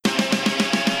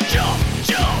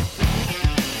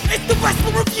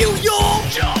Wrestle Review, y'all!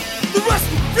 Jump! The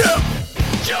Wrestle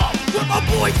Review! Jump! With my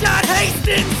boy John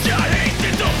Hastings! John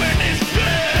Hastings up in this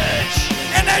bitch!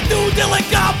 And that dude Dylan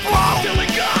Gott, bro!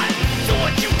 Dylan Gott! So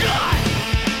what you got?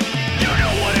 You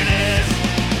know what it is!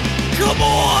 Come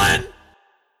on!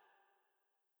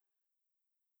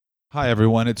 Hi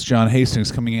everyone, it's John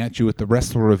Hastings coming at you with the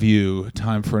Wrestler Review.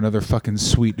 Time for another fucking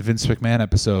sweet Vince McMahon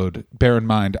episode. Bear in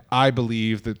mind, I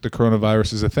believe that the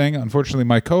coronavirus is a thing. Unfortunately,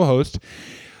 my co-host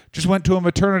just went to a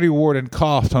maternity ward and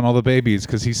coughed on all the babies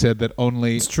because he said that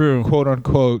only It's true.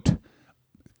 quote-unquote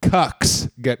cucks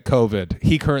get COVID.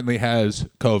 He currently has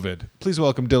COVID. Please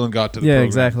welcome Dylan Gott to the program. Yeah,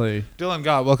 exactly. Dylan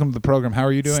Gott, welcome to the program. How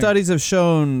are you doing? Studies have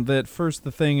shown that first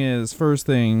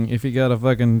thing, if you got a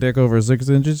fucking dick over 6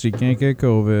 inches, you can't get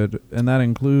COVID, and that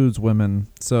includes women.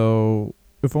 So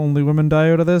if only women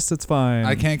die out of this, it's fine.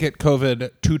 I can't get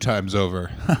COVID 2 times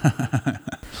over.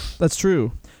 That's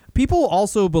true. People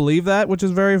also believe that, which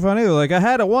is very funny. They're like, I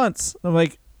had it once. I'm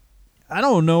like, I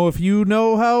don't know if you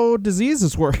know how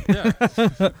diseases work. Yeah.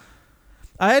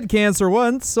 I had cancer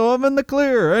once, so I'm in the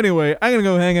clear. Anyway, I'm going to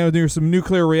go hang out near some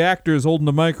nuclear reactors holding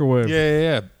the microwave.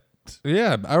 Yeah.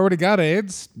 Yeah, I already got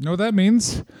AIDS. You know what that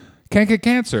means? Can't get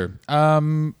cancer.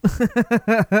 Can't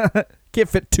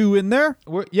fit 2 in there?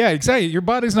 Yeah, exactly. Your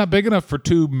body's not big enough for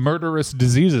 2 murderous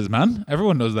diseases, man.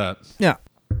 Everyone knows that. Yeah.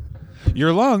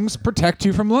 Your lungs protect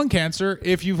you from lung cancer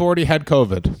if you've already had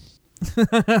COVID.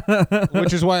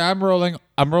 Which is why I'm rolling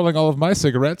all of my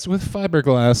cigarettes with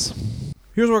fiberglass.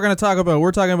 Here's what we're going to talk about.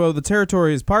 We're talking about the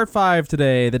territories, part 5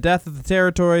 today. The death of the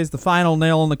territories, the final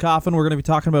nail in the coffin. We're going to be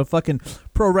talking about fucking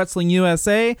Pro Wrestling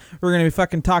USA. We're going to be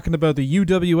fucking talking about the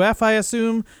UWF, I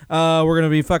assume. We're going to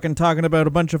be fucking talking about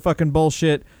a bunch of fucking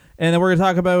bullshit. And then we're going to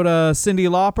talk about Cyndi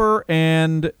Lauper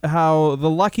and how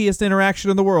the luckiest interaction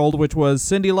in the world, which was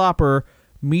Cyndi Lauper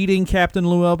meeting Captain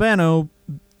Lou Albano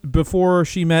before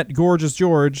she met Gorgeous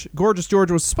George. Gorgeous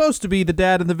George was supposed to be the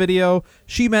dad in the video.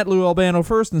 She met Lou Albano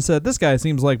first and said, this guy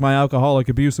seems like my alcoholic,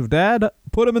 abusive dad.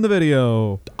 Put him in the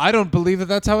video. I don't believe that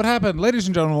that's how it happened. Ladies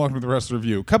and gentlemen, welcome to the Wrestler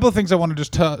Review. A couple of things I want to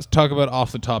just talk about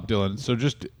off the top, Dylan. So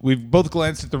we've both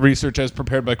glanced at the research as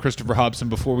prepared by Christopher Hobson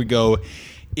before we go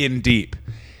in deep.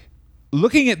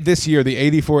 Looking at this year, the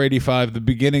 84-85, the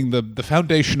beginning, the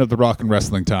foundation of the rock and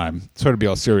wrestling time, sorry to be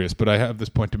all serious, but I have this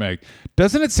point to make.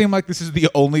 Doesn't it seem like this is the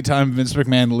only time Vince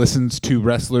McMahon listens to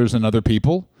wrestlers and other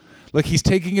people? Like he's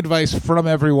taking advice from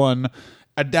everyone,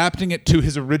 adapting it to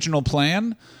his original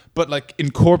plan, but like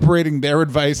incorporating their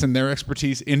advice and their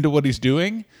expertise into what he's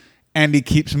doing, and he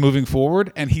keeps moving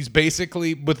forward, and he's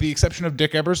basically, with the exception of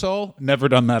Dick Ebersol, never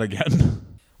done that again.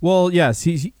 Well, yes,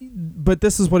 but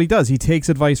this is what he does. He takes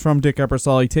advice from Dick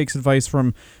Ebersol. He takes advice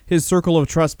from his circle of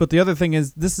trust. But the other thing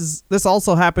is, this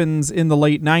also happens in the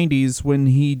late 90s when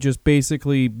he just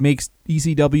basically makes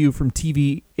ECW from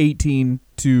TV 18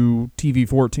 to TV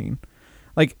 14.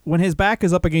 Like, when his back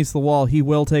is up against the wall, he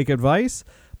will take advice,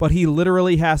 but he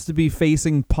literally has to be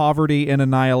facing poverty and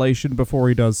annihilation before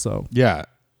he does so. Yeah.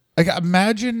 Like,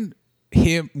 imagine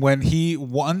him when he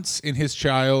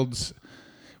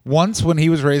when he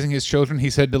was raising his children, he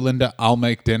said to Linda, I'll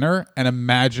make dinner, and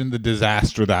imagine the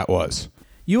disaster that was.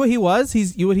 You know what he was? He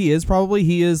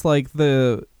is like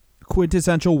the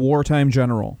quintessential wartime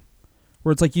general.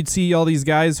 Where it's like you'd see all these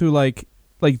guys who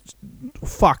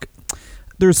fuck.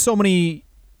 There's so many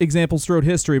examples throughout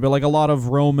history, but like a lot of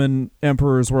Roman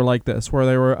emperors were like this, where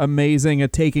they were amazing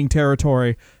at taking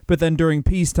territory, but then during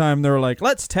peacetime they were like,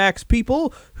 let's tax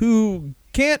people who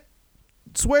can't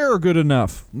swear good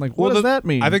enough. Like, what does that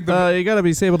mean? I think you got to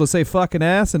be able to say fucking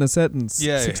ass in a sentence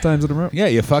 6 times in a row. Yeah,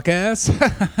 you fuck ass.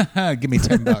 Give me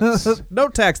 $10.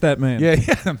 Don't tax that man. Yeah,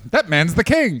 that man's the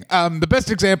king. The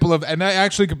best example of, and I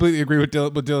actually completely agree with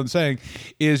what Dylan's saying,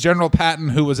 is General Patton,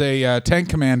 who was a tank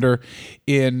commander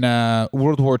in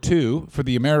World War II for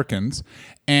the Americans,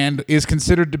 and is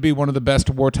considered to be one of the best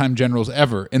wartime generals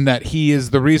ever, in that he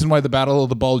is the reason why the Battle of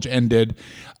the Bulge ended.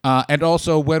 And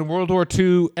also, when World War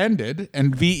II ended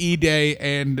and VE Day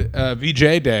and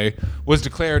VJ Day was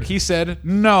declared, he said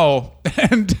no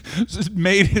and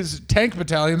made his tank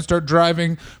battalion start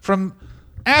driving from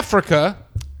Africa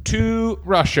to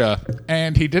Russia.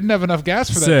 And he didn't have enough gas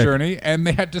for that journey, and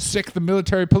they had to sick the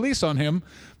military police on him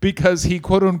because he,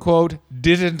 quote-unquote,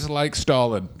 didn't like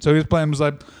Stalin. So his plan was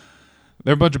like,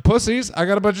 they're a bunch of pussies. I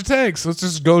got a bunch of tanks. Let's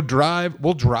just go drive.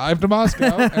 We'll drive to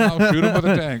Moscow, and I'll shoot them with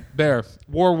a tank. There.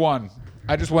 War won.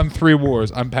 I just won 3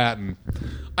 wars. I'm Patton.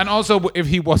 And also, if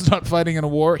he was not fighting in a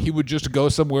war, he would just go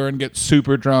somewhere and get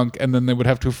super drunk, and then they would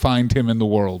have to find him in the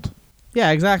world. Yeah,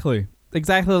 exactly.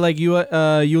 Exactly like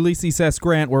Ulysses S.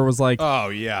 Grant, where it was like, oh,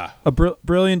 yeah, a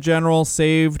brilliant general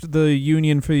saved the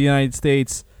Union for the United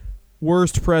States,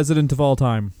 worst president of all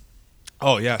time.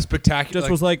 Oh yeah, spectacular.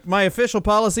 Just was like, my official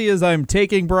policy is I'm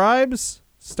taking bribes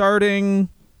starting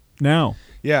now.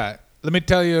 Yeah, let me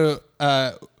tell you,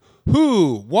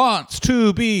 who wants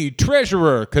to be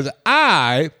treasurer? Because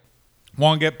I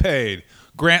won't get paid.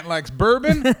 Grant likes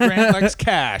bourbon. Grant likes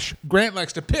cash. Grant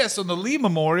likes to piss on the Lee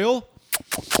Memorial.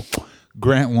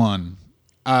 Grant won.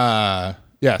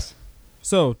 Yes.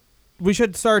 So we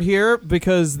should start here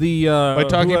because the By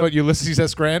talking about Ulysses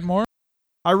S. Grant more?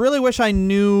 I really wish I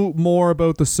knew more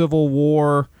about the Civil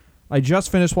War. I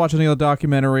just finished watching the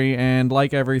documentary, and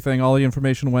like everything, all the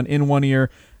information went in one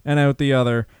ear and out the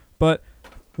other. But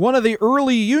one of the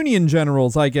early Union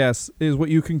generals, I guess, is what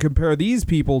you can compare these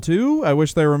people to. I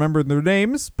wish they remembered their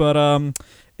names. But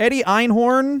Eddie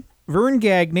Einhorn, Vern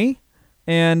Gagne,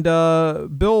 and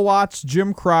Bill Watts,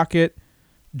 Jim Crockett,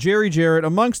 Jerry Jarrett,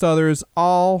 amongst others,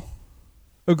 all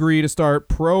agree to start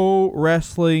Pro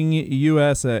Wrestling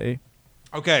USA.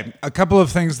 Okay, a couple of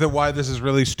things that why this is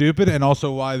really stupid and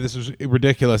also why this is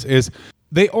ridiculous is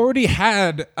they already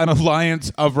had an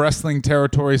alliance of wrestling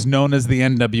territories known as the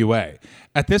NWA.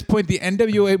 At this point, the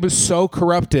NWA was so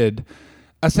corrupted,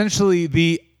 essentially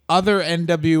the other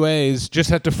NWAs just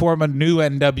had to form a new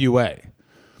NWA.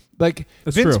 Like,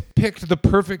 That's Vince true. picked the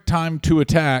perfect time to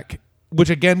attack, which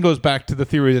again goes back to the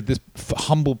theory that this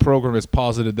humble program has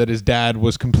posited that his dad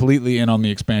was completely in on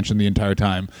the expansion the entire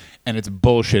time, and it's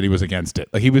bullshit. He was against it.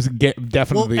 Like he was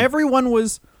definitely. Well, everyone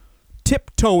was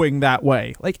tiptoeing that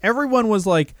way. Like everyone was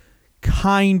like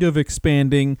kind of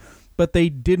expanding, but they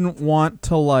didn't want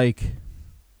to like.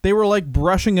 They were like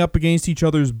brushing up against each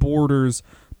other's borders,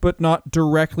 but not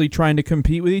directly trying to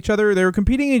compete with each other. They were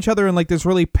competing each other in like this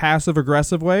really passive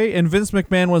aggressive way. And Vince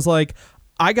McMahon was like,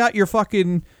 I got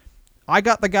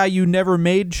the guy you never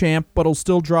made champ, but will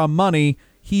still draw money.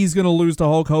 He's going to lose to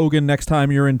Hulk Hogan next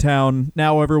time you're in town.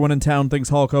 Now everyone in town thinks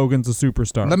Hulk Hogan's a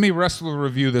superstar. Let me wrestle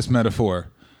review this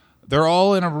metaphor. They're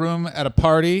all in a room at a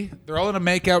party. They're all in a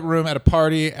makeout room at a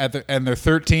party, and they're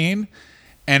 13.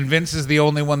 And Vince is the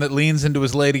only one that leans into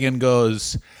his lady and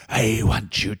goes, I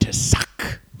want you to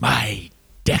suck my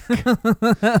dick. Well,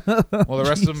 the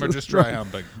rest of them are just dry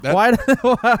humping. Why?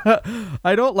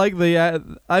 I don't like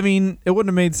the. I mean, it wouldn't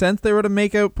have made sense. They were at a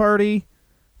makeout party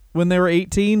when they were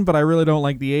 18, but I really don't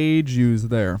like the age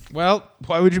used there. Well,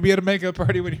 why would you be at a makeup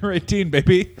party when you're 18,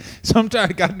 baby?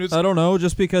 Sometimes I got news. I don't know,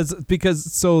 just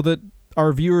because so that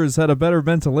our viewers had a better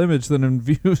mental image than in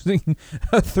viewing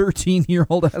a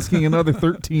 13-year-old asking another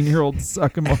 13-year-old to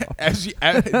suck him off.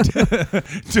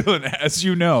 Dylan,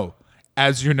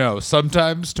 as you know,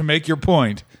 sometimes to make your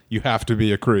point, you have to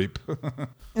be a creep.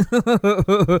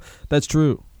 That's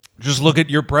true. Just look at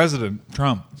your president,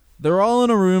 Trump. They're all in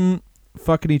a room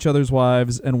fucking each other's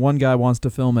wives, and one guy wants to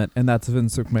film it, and that's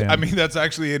Vince McMahon. I mean, that's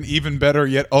actually an even better,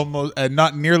 yet almost, and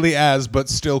not nearly as, but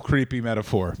still creepy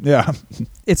metaphor. Yeah.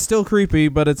 It's still creepy,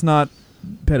 but it's not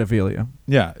pedophilia.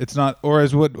 Yeah, it's not, or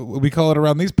as what we call it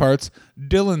around these parts,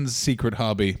 Dylan's secret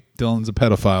hobby. Dylan's a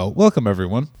pedophile. Welcome,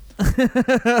 everyone.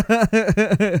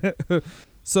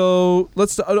 So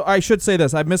I should say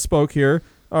this. I misspoke here.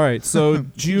 All right. So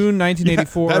June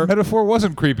 1984. That metaphor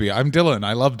wasn't creepy. I'm Dylan.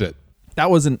 I loved it. That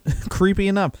wasn't creepy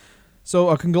enough. So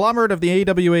a conglomerate of the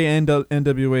AWA and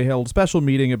NWA held a special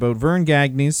meeting about Vern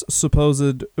Gagne's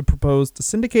proposed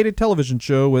syndicated television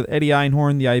show, with Eddie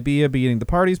Einhorn, the idea being the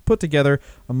parties put together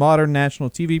a modern national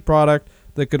TV product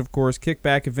that could, of course, kick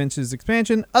back at Vince's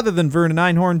expansion. Other than Vern and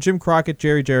Einhorn, Jim Crockett,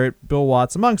 Jerry Jarrett, Bill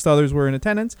Watts, amongst others, were in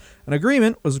attendance. An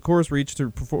agreement was, of course, reached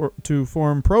to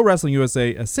form Pro Wrestling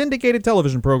USA, a syndicated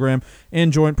television program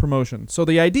and joint promotion. So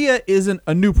the idea isn't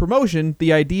a new promotion.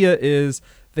 The idea is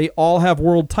they all have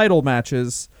world title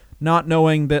matches, not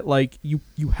knowing that like you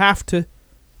have to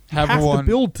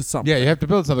build to something. Yeah, you have to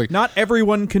build something. Not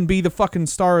everyone can be the fucking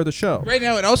star of the show. Right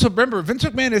now, and also remember, Vince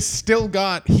McMahon has still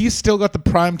got the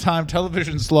primetime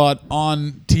television slot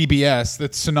on TBS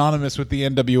that's synonymous with the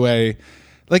NWA.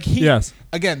 Like Yes.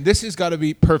 Again, this has got to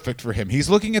be perfect for him. He's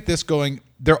looking at this going,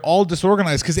 they're all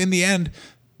disorganized, because in the end,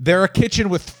 they're a kitchen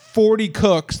with 40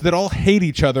 cooks that all hate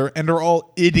each other and are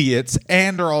all idiots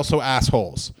and are also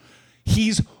assholes.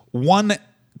 He's one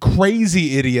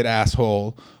crazy idiot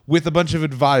asshole with a bunch of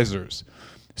advisors.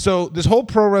 So this whole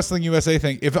Pro Wrestling USA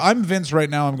thing, if I'm Vince right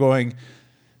now, I'm going,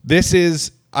 if this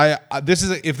is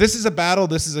a battle,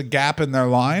 this is a gap in their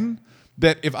line,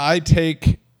 that if I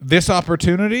take this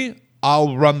opportunity,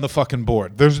 I'll run the fucking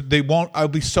board. I'll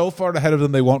be so far ahead of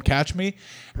them they won't catch me.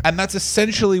 And that's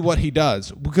essentially what he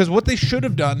does. Because what they should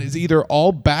have done is either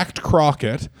all backed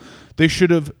Crockett, they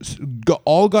should have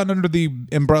all gotten under the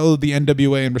umbrella of the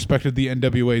NWA and respected the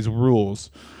NWA's rules.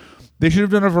 They should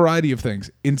have done a variety of things.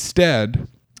 Instead,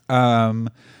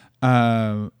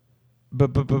 But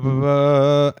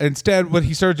instead, what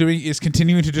he started doing is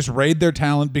continuing to just raid their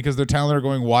talent because their talent are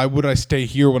going, why would I stay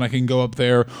here when I can go up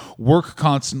there, work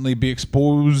constantly, be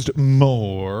exposed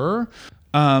more?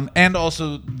 And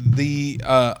also the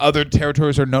other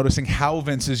territories are noticing how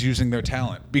Vince is using their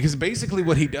talent. Because basically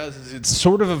what he does is it's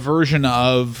sort of a version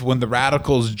of when the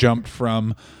Radicals jumped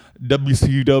from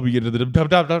WCW to the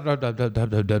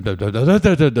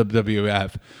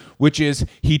WWF, which is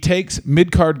he takes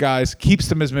mid-card guys, keeps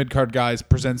them as mid-card guys,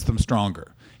 presents them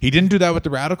stronger. He didn't do that with the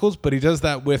Radicals, but he does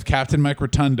that with Captain Mike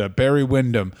Rotunda, Barry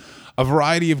Windham, a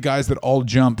variety of guys that all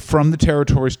jump from the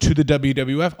territories to the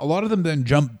WWF. A lot of them then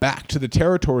jump back to the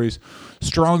territories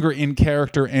stronger in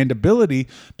character and ability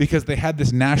because they had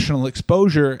this national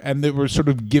exposure and they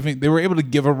were able to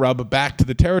give a rub back to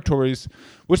the territories,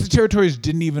 which the territories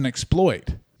didn't even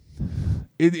exploit.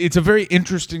 It's a very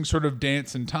interesting sort of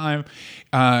dance in time.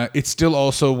 It's still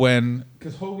also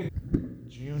because Hogan,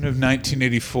 June of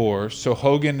 1984, so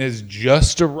Hogan has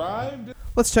just arrived.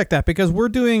 Let's check that because we're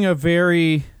doing a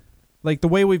very, the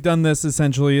way we've done this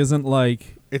essentially isn't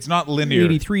it's not linear.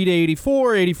 83 to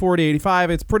 84, 84 to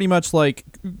 85. It's pretty much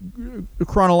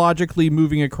chronologically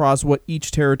moving across what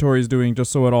each territory is doing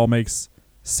just so it all makes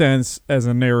sense as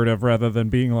a narrative rather than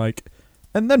being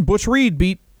and then Butch Reed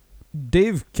beat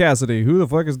Dave Cassidy. Who the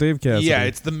fuck is Dave Cassidy? Yeah,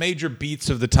 it's the major beats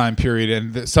of the time period,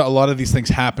 and so a lot of these things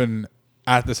happen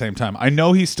at the same time. I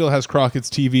know he still has Crockett's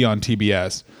TV on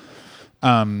TBS,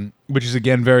 which is,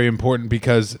 again, very important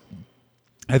because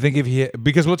I think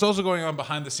because what's also going on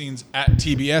behind the scenes at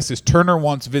TBS is Turner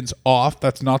wants Vince off.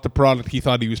 That's not the product he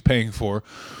thought he was paying for.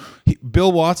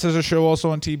 Bill Watts has a show also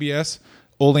on TBS.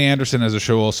 Ole Anderson has a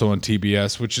show also on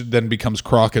TBS, which then becomes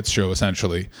Crockett's show,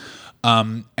 essentially.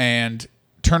 And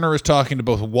Turner is talking to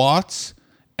both Watts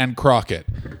and Crockett.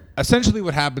 Essentially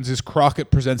what happens is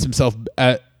Crockett presents himself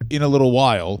in a little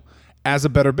while as a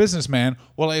better businessman.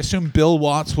 Well, I assume Bill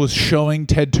Watts was showing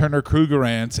Ted Turner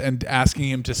Krugerrants and asking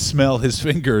him to smell his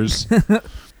fingers.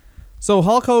 So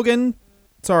Hulk Hogan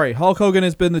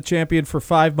has been the champion for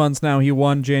 5 months now. He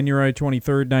won January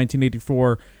 23rd,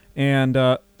 1984. And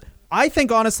I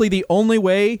think, honestly, the only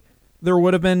way there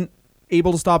would have been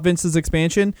able to stop Vince's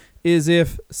expansion is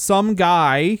if some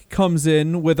guy comes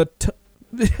in with a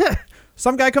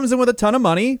ton of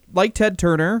money, like Ted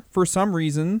Turner, for some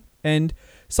reason, and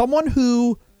someone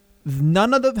who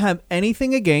none of them have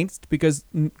anything against, because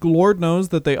Lord knows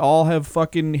that they all have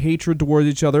fucking hatred towards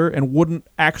each other and wouldn't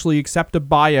actually accept a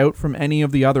buyout from any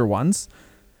of the other ones.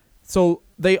 So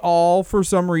they all, for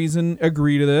some reason,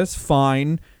 agree to this.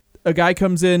 Fine. A guy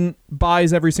comes in,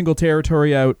 buys every single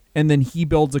territory out, and then he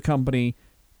builds a company.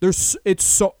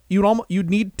 You'd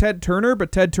need Ted Turner,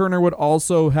 but Ted Turner would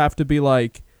also have to be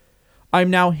I'm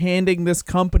now handing this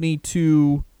company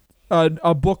to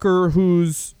a booker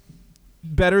who's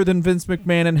better than Vince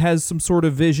McMahon and has some sort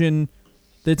of vision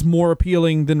that's more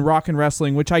appealing than rock and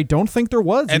wrestling, which I don't think there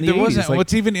was. And in the there 80s. wasn't.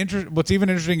 What's even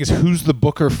interesting is who's the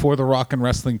booker for the rock and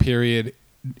wrestling period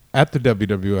at the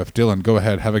WWF. Dylan, go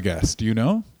ahead, have a guess. Do you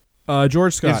know?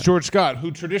 George Scott. It's George Scott,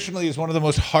 who traditionally is one of the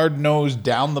most hard-nosed,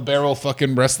 down-the-barrel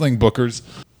fucking wrestling bookers,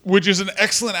 which is an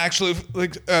excellent, actually,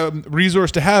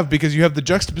 resource to have because you have the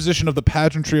juxtaposition of the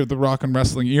pageantry of the rock and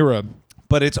wrestling era,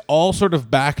 but it's all sort of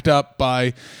backed up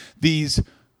by these,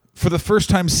 for the first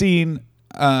time seen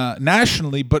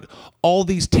nationally, but all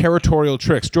these territorial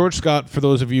tricks. George Scott, for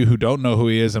those of you who don't know who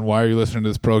he is and why are you listening to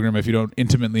this program if you don't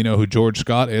intimately know who George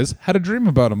Scott is, had a dream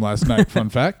about him last night, fun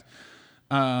fact.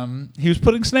 He was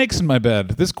putting snakes in my bed.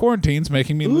 This quarantine's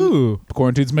making me lose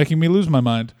my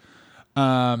mind.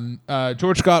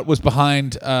 George Scott was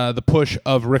behind the push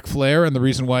of Ric Flair, and the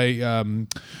reason why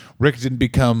Rick didn't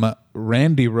become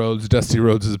Randy Rhodes, Dusty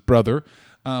Rhodes' brother,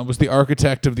 was the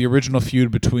architect of the original feud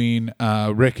between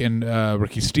Rick and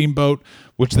Ricky Steamboat,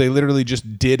 which they literally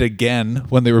just did again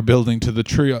when they were building to the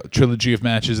trilogy of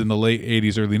matches in the late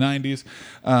 80s, early 90s,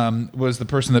 was the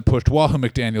person that pushed Wahoo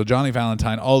McDaniel, Johnny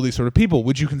Valentine, all these sort of people,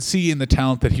 which you can see in the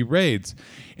talent that he raids,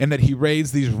 and that he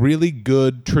raids these really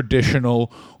good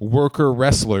traditional worker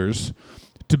wrestlers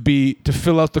to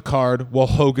fill out the card while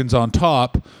Hogan's on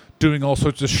top, doing all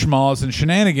sorts of schmalls and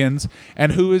shenanigans.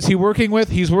 And who is he working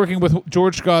with? He's working with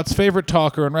George Scott's favorite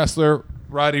talker and wrestler,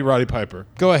 Roddy Piper.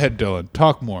 Go ahead, Dylan.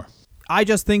 Talk more. I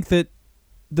just think that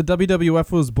the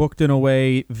WWF was booked in a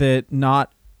way that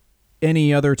not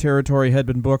any other territory had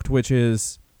been booked, which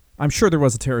is, I'm sure there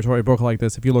was a territory book like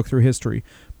this if you look through history,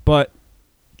 but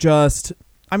just,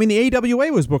 I mean, the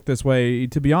AWA was booked this way,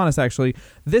 to be honest, actually.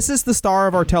 This is the star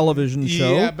of our television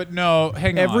show. Yeah, but no,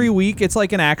 hang on. Every week, it's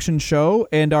like an action show,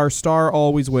 and our star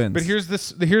always wins. But here's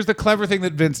the clever thing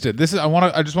that Vince did.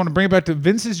 I just want to bring it back to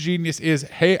Vince's genius is,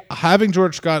 hey, having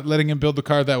George Scott, letting him build the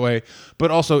card that way,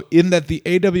 but also in that the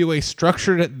AWA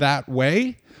structured it that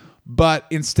way, but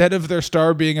instead of their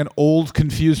star being an old,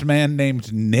 confused man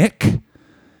named Nick,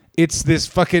 it's this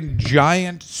fucking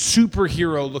giant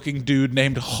superhero-looking dude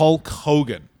named Hulk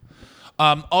Hogan.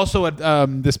 Also at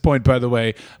this point, by the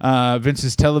way,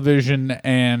 Vince's television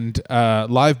and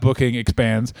live booking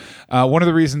expands. One of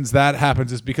the reasons that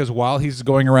happens is because while he's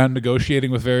going around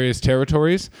negotiating with various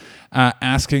territories,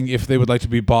 asking if they would like to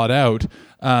be bought out,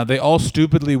 they all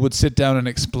stupidly would sit down and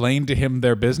explain to him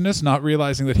their business, not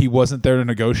realizing that he wasn't there to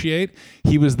negotiate.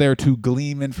 He was there to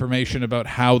glean information about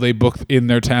how they book in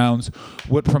their towns,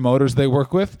 what promoters they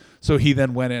work with. So he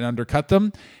then went and undercut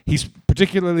them. He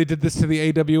particularly did this to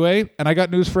the AWA, and I got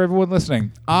news for everyone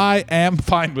listening. I am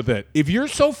fine with it. If you're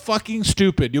so fucking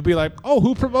stupid, you'll be like, oh,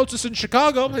 who promotes us in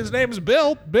Chicago? His name is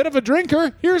Bill, bit of a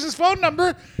drinker. Here's his phone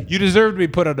number. You deserve to be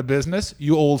put out of business,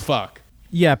 you old fuck.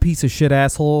 Yeah, piece of shit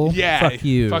asshole. Yeah. Fuck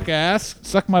you. Fuck ass.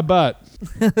 Suck my butt.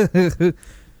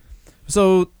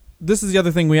 So this is the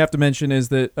other thing we have to mention is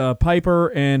that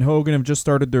Piper and Hogan have just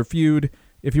started their feud.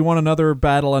 If you want another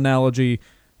battle analogy,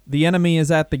 the enemy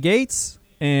is at the gates,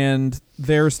 and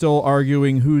they're still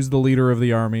arguing who's the leader of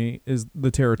the army, is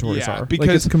the territories are. Because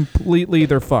like it's completely,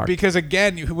 they're fucked. Because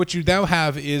again, what you now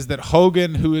have is that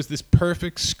Hogan, who is this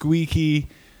perfect squeaky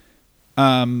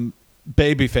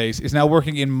babyface, is now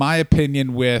working, in my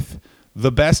opinion, with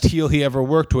the best heel he ever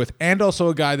worked with, and also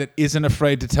a guy that isn't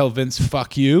afraid to tell Vince,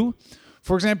 fuck you.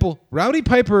 For example, Rowdy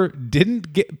Piper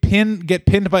didn't get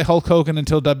pinned by Hulk Hogan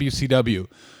until WCW,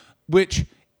 which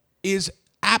is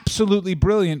absolutely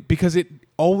brilliant because it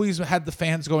always had the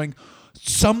fans going,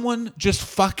 someone just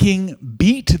fucking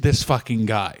beat this fucking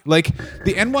guy. Like,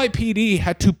 the NYPD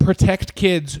had to protect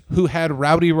kids who had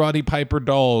Rowdy Roddy Piper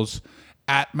dolls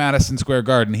at Madison Square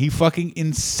Garden. He fucking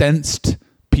incensed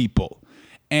people.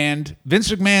 And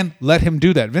Vince McMahon let him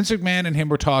do that. Vince McMahon and him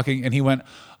were talking, and he went,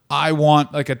 I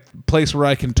want like a place where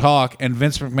I can talk. And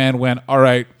Vince McMahon went, all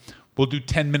right, we'll do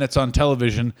 10 minutes on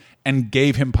television, and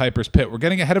gave him Piper's Pit. We're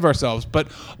getting ahead of ourselves, but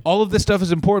all of this stuff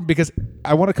is important because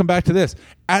I want to come back to this.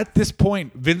 At this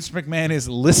point, Vince McMahon is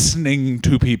listening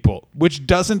to people, which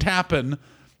doesn't happen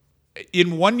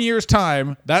in 1 year's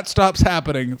time. That stops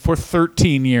happening for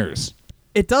 13 years.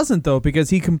 It doesn't, though, because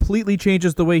he completely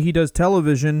changes the way he does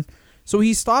television. So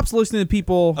he stops listening to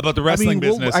people about the wrestling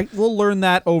business. We'll learn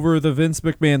that over the Vince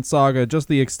McMahon saga, just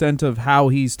the extent of how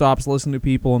he stops listening to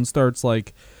people and starts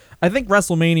like, I think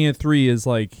WrestleMania 3 is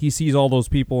like he sees all those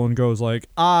people and goes like,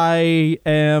 I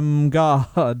am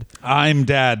God. I'm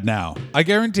dad now. I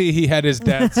guarantee he had his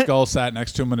dad's skull sat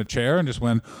next to him in a chair and just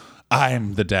went,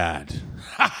 I'm the dad.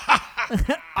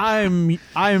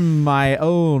 I'm my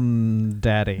own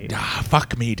daddy.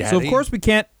 Fuck me, daddy. So of course we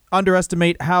can't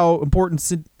underestimate how important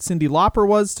Cyndi Lauper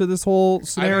was to this whole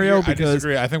scenario. I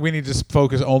disagree. I think we need to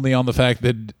focus only on the fact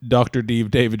that Dr. D.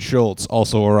 David Schultz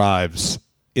also arrives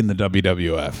in the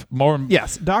WWF.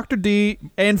 Yes, Dr. D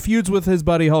and feuds with his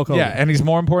buddy Hulk Hogan. Yeah, and he's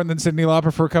more important than Cyndi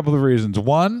Lauper for a couple of reasons.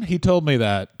 1, he told me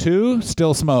that. 2,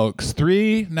 still smokes.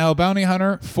 3, now a bounty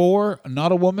hunter. 4,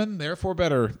 not a woman, therefore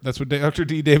better. That's what Dr.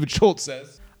 D. David Schultz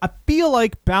says. I feel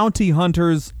like bounty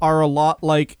hunters are a lot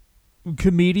like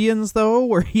comedians, though,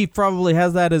 where he probably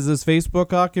has that as his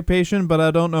Facebook occupation, but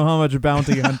I don't know how much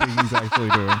bounty hunting he's actually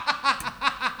doing.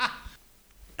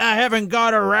 I haven't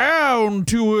got around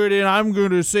to it, and I'm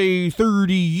going to say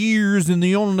 30 years, and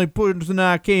the only person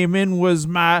I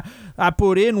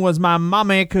put in was my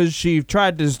mommy because she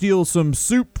tried to steal some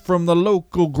soup from the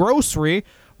local grocery,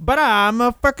 but I'm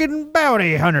a fucking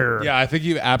bounty hunter. Yeah, I think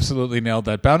you absolutely nailed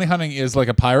that. Bounty hunting is like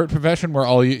a pirate profession where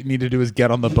all you need to do is get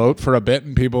on the boat for a bit,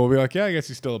 and people will be like, yeah, I guess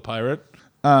he's still a pirate.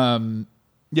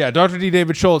 Yeah, Dr. D.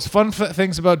 David Schultz. Fun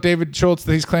things about David Schultz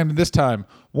that he's claimed this time.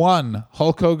 1,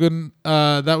 Hulk Hogan,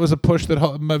 that was a push that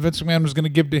Vince McMahon was going to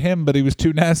give to him, but he was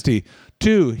too nasty.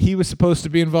 2, he was supposed to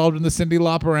be involved in the Cyndi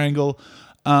Lauper angle,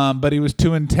 but he was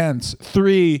too intense.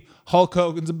 3, Hulk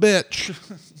Hogan's a bitch.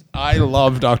 I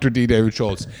love Dr. D. David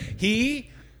Schultz.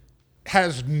 He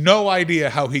has no idea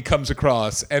how he comes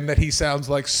across and that he sounds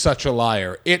like such a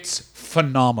liar. It's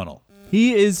phenomenal.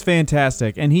 He is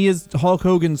fantastic, and he is Hulk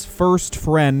Hogan's first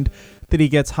friend that he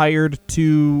gets hired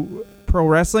to pro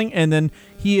wrestling, and then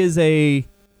he is a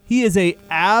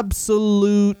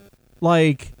absolutely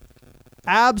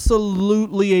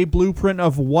a blueprint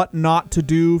of what not to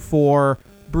do for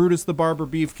Brutus the Barber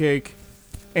Beefcake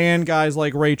and guys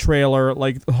like Ray Traylor,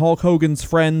 like Hulk Hogan's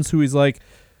friends, who he's like,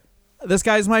 this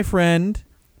guy's my friend.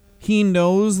 He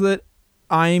knows that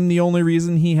I'm the only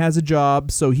reason he has a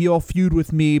job, so he'll feud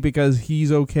with me because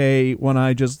he's okay when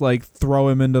I just like throw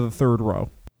him into the third row.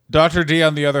 Dr. D,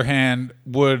 on the other hand,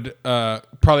 would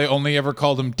probably only ever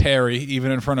called him Terry,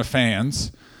 even in front of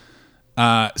fans.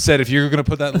 Said, if you're going to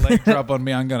put that leg drop on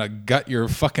me, I'm going to gut your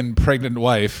fucking pregnant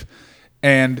wife.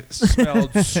 And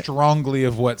smelled strongly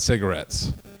of wet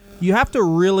cigarettes. You have to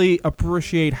really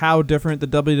appreciate how different the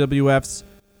WWF's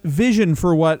vision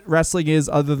for what wrestling is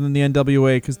other than the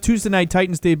NWA, because Tuesday Night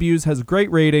Titans debuts has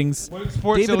great ratings. What did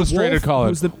Sports David Illustrated Wolf, call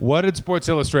who's it? What did Sports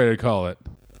Illustrated call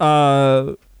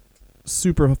it?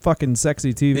 Super fucking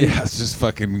sexy TV. Yeah, it's just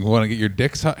fucking want to get your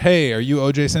dicks hot. Hey, are you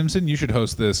OJ Simpson? You should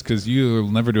host this because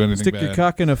you'll never do anything Stick bad. your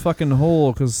cock in a fucking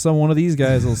hole because one of these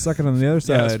guys will suck it on the other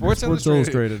side. Yeah, Sports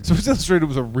Illustrated. Sports Illustrated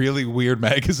was a really weird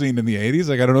magazine in the 80s.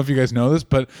 Like, I don't know if you guys know this,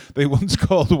 but they once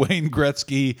called Wayne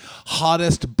Gretzky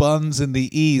hottest buns in the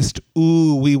East.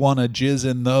 Ooh, we want to jizz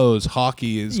in those.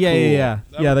 Hockey is cool. Yeah,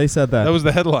 they said that. That was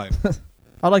the headline.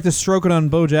 I'd like to stroke it on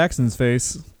Bo Jackson's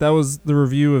face. That was the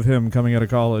review of him coming out of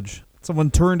college.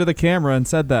 Someone turned to the camera and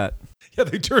said that. Yeah,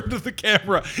 they turned to the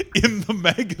camera in the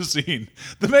magazine.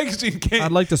 The magazine came...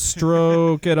 I'd like to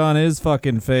stroke it on his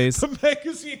fucking face. The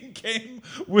magazine came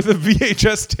with a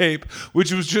VHS tape,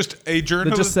 which was just a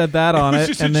journalist... That just said that on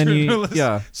it, and then and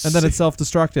then it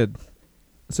self-destructed.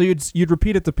 So you'd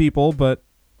repeat it to people, but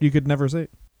you could never say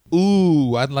it.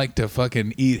 Ooh, I'd like to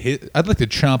fucking eat his... I'd like to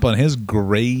chomp on his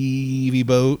gravy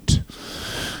boat.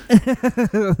 And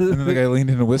then the guy leaned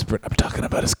in and whispered, I'm talking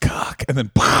about his cock. And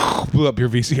then blew up your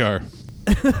VCR.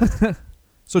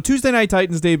 So Tuesday Night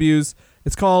Titans debuts.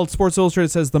 It's called, Sports Illustrated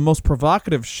says, the most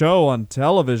provocative show on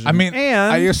television. I mean,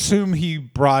 and I assume he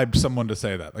bribed someone to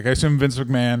say that. Like, I assume Vince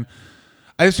McMahon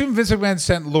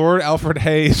sent Lord Alfred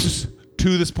Hayes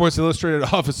to the Sports Illustrated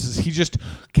offices. He just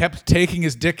kept taking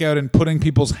his dick out and putting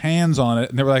people's hands on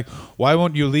it, and they were like, why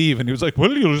won't you leave? And he was like,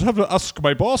 well, you'll just have to ask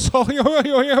my boss. And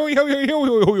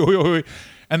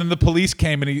then the police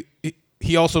came, and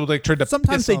he also like tried to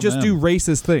sometimes they just do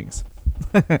racist things.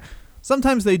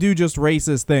 Sometimes they do just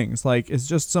racist things. Like, it's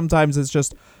just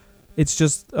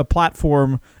a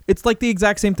platform. It's like the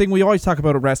exact same thing we always talk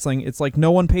about at wrestling. It's like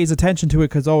no one pays attention to it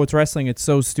because, oh, it's wrestling, it's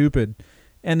so stupid.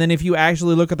 And then if you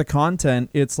actually look at the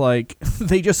content, it's like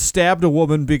they just stabbed a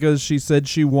woman because she said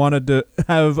she wanted to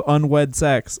have unwed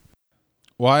sex.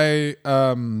 Why?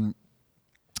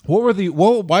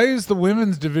 Why is the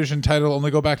women's division title only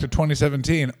go back to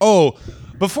 2017? Oh,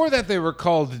 before that they were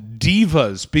called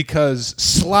Divas because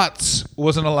sluts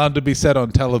wasn't allowed to be said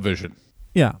on television.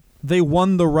 Yeah, they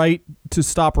won the right to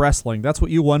stop wrestling. That's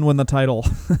what you won when the title.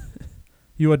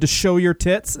 You had to show your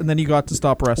tits, and then you got to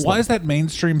stop wrestling. Why is that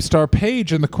mainstream star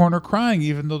Paige in the corner crying,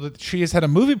 even though that she has had a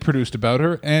movie produced about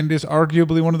her and is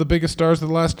arguably one of the biggest stars of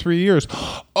the last 3 years?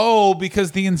 Oh,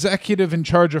 because the executive in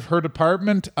charge of her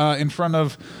department in front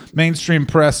of mainstream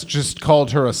press just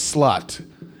called her a slut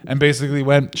and basically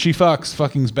went, she fucks,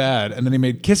 fucking's bad. And then he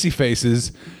made kissy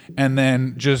faces and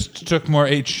then just took more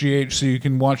HGH so you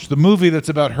can watch the movie that's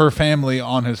about her family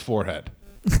on his forehead.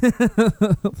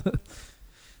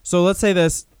 So let's say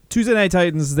this. Tuesday Night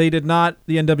Titans, the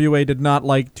NWA did not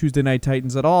like Tuesday Night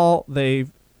Titans at all. It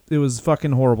was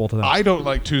fucking horrible to them. I don't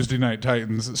like Tuesday Night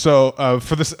Titans. So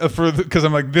because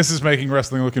I'm like, this is making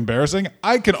wrestling look embarrassing.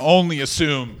 I can only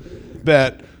assume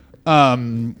that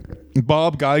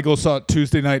Bob Geigel saw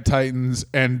Tuesday Night Titans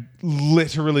and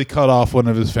literally cut off one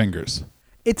of his fingers.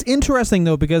 It's interesting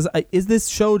though, because is this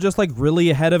show just like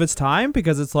really ahead of its time?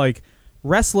 Because it's like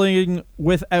wrestling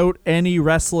without any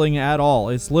wrestling at all.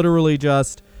 It's literally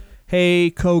just,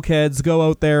 hey, cokeheads, go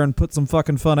out there and put some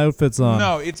fucking fun outfits on.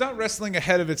 No, it's not wrestling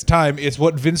ahead of its time. It's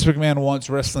what Vince McMahon wants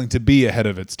wrestling to be ahead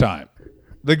of its time.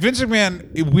 Like, Vince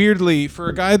McMahon, weirdly, for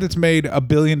a guy that's made $1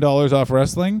 billion off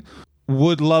wrestling,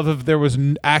 would love if there was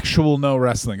no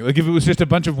wrestling. Like, if it was just a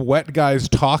bunch of wet guys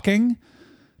talking,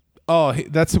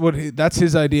 that's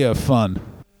his idea of fun.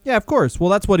 Yeah, of course.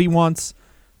 Well, that's what he wants.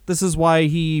 This is why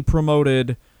he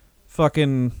promoted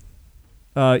fucking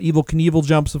Evel Knievel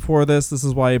jumps before this. This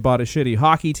is why he bought a shitty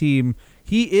hockey team.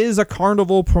 He is a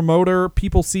carnival promoter.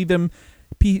 People see him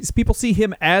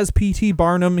as P.T.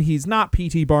 Barnum. He's not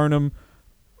P.T. Barnum,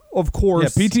 of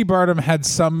course. Yeah, P.T. Barnum had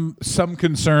some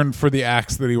concern for the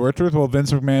acts that he worked with, while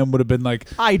Vince McMahon would have been like,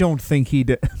 I don't think he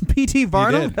did. P.T.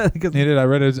 Barnum? He did. I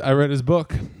read his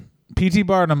book. P.T.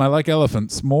 Barnum, I like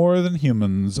elephants more than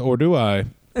humans, or do I?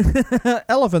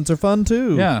 Elephants are fun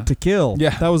too. Yeah. To kill.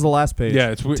 Yeah. That was the last page.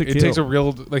 Yeah, it takes a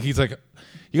real, like, he's like,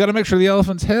 you got to make sure the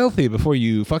elephant's healthy before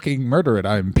you fucking murder it.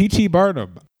 I'm P.T.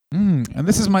 Barnum. And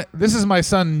this is my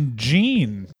son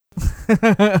Gene.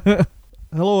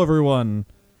 Hello everyone.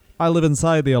 I live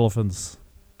inside the elephants.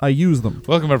 I use them.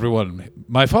 Welcome, everyone.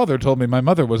 My father told me my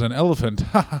mother was an elephant.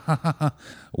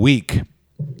 Weak.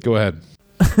 Go ahead.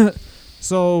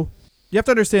 So you have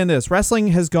to understand this. Wrestling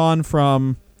has gone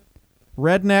from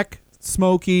redneck,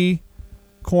 smoky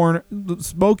fucking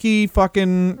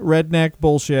redneck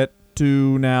bullshit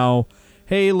to now,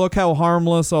 hey, look how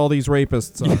harmless all these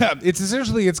rapists are. Yeah,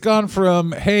 it's gone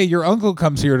from, hey, your uncle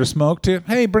comes here to smoke, to,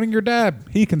 hey, bring your dad.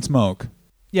 He can smoke.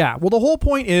 Yeah, well, the whole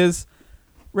point is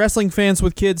wrestling fans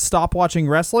with kids stop watching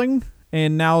wrestling,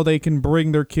 and now they can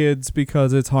bring their kids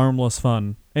because it's harmless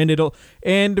fun. And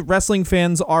wrestling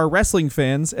fans are wrestling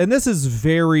fans, and this is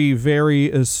very,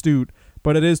 very astute,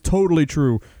 but it is totally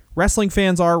true. Wrestling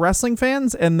fans are wrestling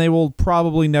fans, and they will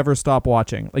probably never stop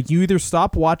watching. Like, you either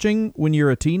stop watching when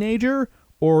you're a teenager,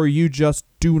 or you just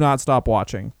do not stop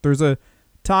watching. There's a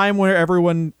time where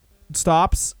everyone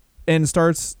stops and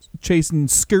starts chasing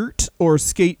skirt or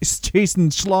chasing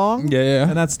schlong. Yeah.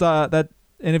 And that's that.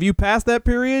 And if you pass that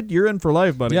period, you're in for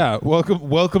life, buddy. Yeah,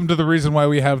 welcome to the reason why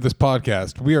we have this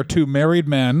podcast. We are two married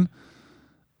men,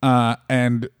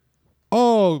 and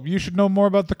you should know more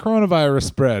about the coronavirus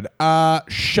spread.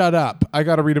 Shut up. I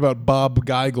got to read about Bob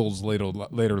Geigel's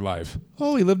later life.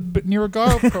 Oh, he lived near a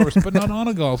golf course, but not on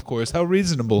a golf course. How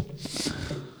reasonable.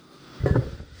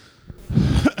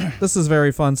 This is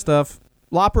very fun stuff.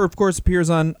 Lauper, of course, appears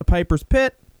on Piper's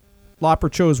Pit. Lauper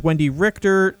chose Wendy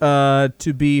Richter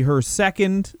to be her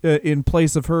second in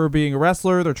place of her being a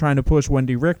wrestler. They're trying to push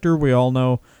Wendy Richter. We all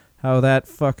know how that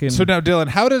fucking... So now, Dylan,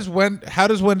 how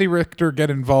does Wendy Richter get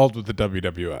involved with the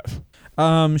WWF?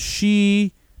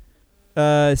 She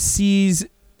sees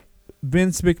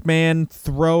Vince McMahon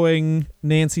throwing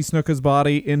Nancy Snuka's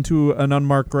body into an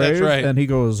unmarked grave. That's right. And he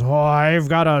goes, "Oh, I've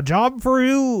got a job for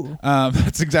you."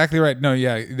 That's exactly right. No,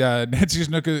 yeah. Nancy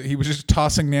Snuka, he was just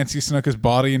tossing Nancy Snuka's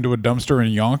body into a dumpster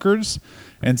in Yonkers,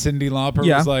 and Cyndi Lauper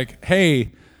was like,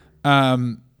 "Hey,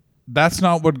 that's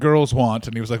not what girls want."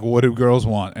 And he was like, "What do girls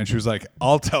want?" And she was like,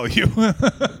 "I'll tell you."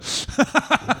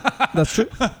 That's true.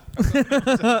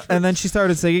 And then she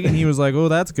started singing, and he was like, "Oh,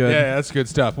 that's good." Yeah, that's good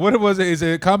stuff. What it was is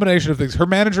a combination of things. Her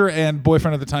manager and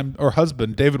boyfriend at the time, or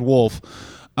husband, David Wolf,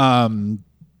 was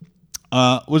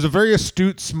a very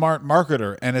astute, smart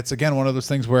marketer. And it's, again, one of those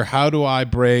things where how do I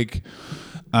break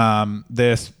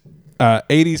this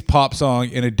 80s pop song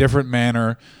in a different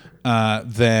manner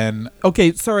than...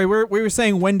 Okay, sorry, we were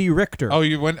saying Wendy Richter. Oh,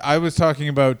 I was talking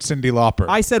about Cyndi Lauper.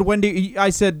 I said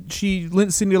Cyndi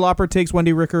Lauper takes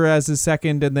Wendy Richter as his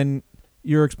second, and then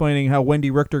you're explaining how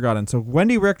Wendy Richter got in. So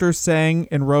Wendy Richter sang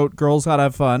and wrote "Girls Gotta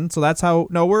Have Fun." So that's how...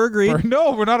 No, we're agreed.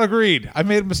 No, we're not agreed. I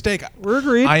made a mistake. We're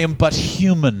agreed. I am but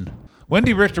human.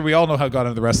 Wendy Richter, we all know how got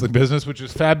into the wrestling business, which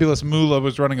is Fabulous Moolah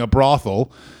was running a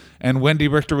brothel, and Wendy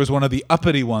Richter was one of the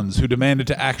uppity ones who demanded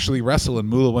to actually wrestle, and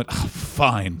Moolah went,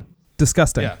 fine.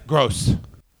 Disgusting. Yeah, gross.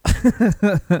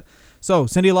 So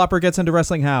Cyndi Lauper gets into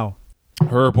wrestling how?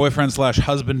 Her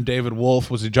boyfriend/husband, David Wolf,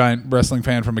 was a giant wrestling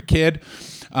fan from a kid,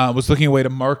 was looking a way to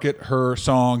market her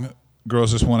song,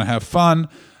 Girls Just Want to Have Fun,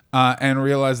 and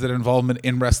realized that involvement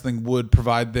in wrestling would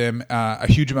provide them a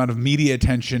huge amount of media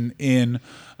attention in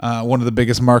one of the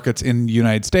biggest markets in the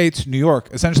United States, New York.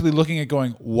 Essentially looking at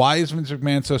going, why is Vince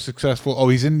McMahon so successful? Oh,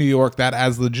 he's in New York. That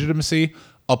adds legitimacy.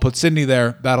 I'll put Cyndi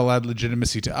there. That'll add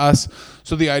legitimacy to us.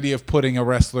 So the idea of putting a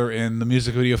wrestler in the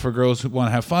music video for Girls Who Want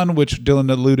to Have Fun, which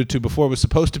Dylan alluded to before, was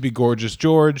supposed to be Gorgeous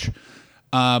George,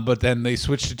 but then they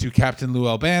switched it to Captain Lou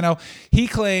Albano.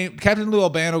 Captain Lou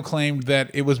Albano claimed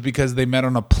that it was because they met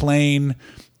on a plane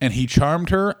and he charmed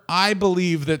her. I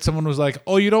believe that someone was like,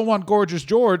 "Oh, you don't want Gorgeous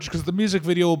George because the music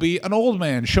video will be an old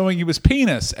man showing you his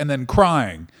penis and then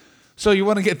crying. So you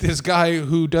want to get this guy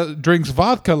who drinks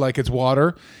vodka like it's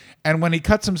water." And when he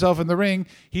cuts himself in the ring,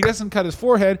 he doesn't cut his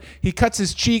forehead. He cuts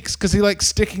his cheeks because he likes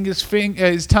sticking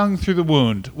his tongue through the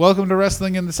wound. Welcome to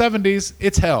wrestling in the 70s.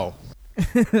 It's hell.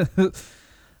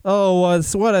 Oh,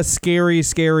 what a scary,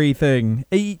 scary thing.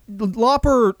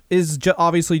 Lauper is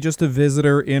obviously just a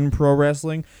visitor in pro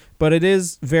wrestling, but it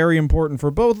is very important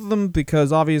for both of them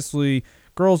because obviously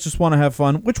Girls Just Want to Have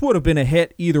Fun, which would have been a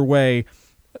hit either way,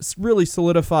 really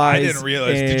solidifies. I didn't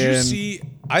realize. Did you see?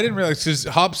 I didn't realize because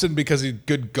Hobson, because he,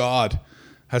 good God,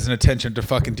 has an attention to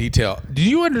fucking detail. Do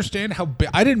you understand how big?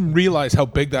 I didn't realize how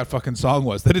big that fucking song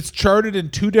was. That it's charted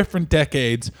in 2 different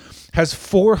decades, has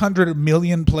 400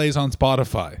 million plays on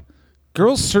Spotify.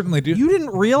 Girls certainly do. You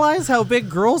didn't realize how big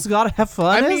Girls Gotta Have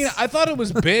Fun I mean, I thought it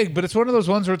was big, but it's one of those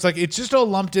ones where it's like it's just all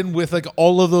lumped in with like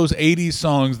all of those 80s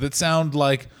songs that sound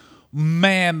like,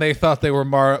 man, they thought they were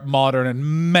modern, and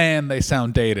man, they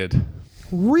sound dated.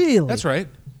 Really? That's right.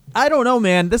 I don't know,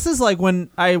 man. This is like when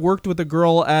I worked with a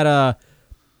girl at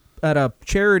a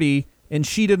charity, and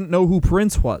she didn't know who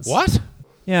Prince was. What?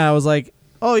 Yeah, I was like,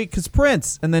 oh, because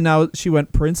Prince. And then now she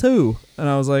went, Prince who? And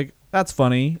I was like, that's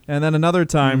funny. And then another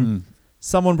time,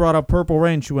 someone brought up Purple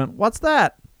Rain. She went, what's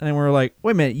that? And we were like,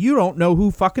 wait a minute, you don't know who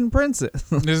fucking Prince is.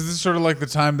 This is sort of like the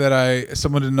time that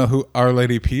someone didn't know who Our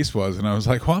Lady Peace was, and I was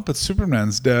like, what? But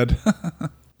Superman's dead.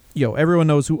 Yo, everyone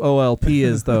knows who OLP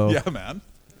is, though. Yeah, man.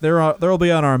 They'll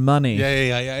be on our money.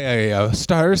 Yeah.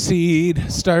 Starseed.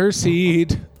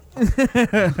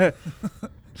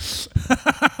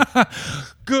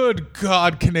 Good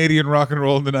God, Canadian rock and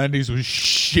roll in the 90s was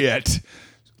shit.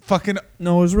 Fucking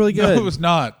No, it was really good. No, it was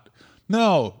not.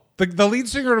 No. The lead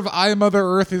singer of I Mother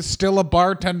Earth is still a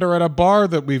bartender at a bar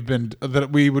that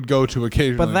we would go to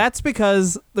occasionally. But that's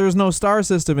because there's no star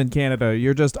system in Canada.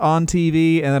 You're just on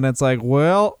TV, and then it's like,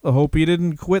 well, I hope you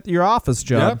didn't quit your office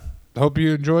job. Yep. Hope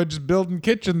you enjoyed just building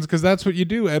kitchens, because that's what you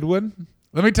do, Edwin.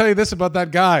 Let me tell you this about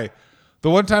that guy. The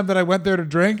one time that I went there to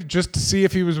drink just to see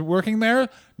if he was working there,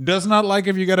 does not like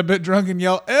if you get a bit drunk and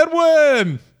yell,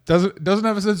 Edwin! Doesn't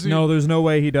have a sense of No, there's no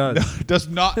way he does. does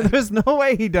not There's no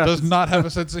way he does. does not have a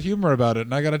sense of humor about it.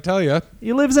 And I got to tell you,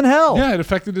 He lives in hell. yeah, it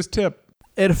affected his tip.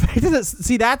 It affected us.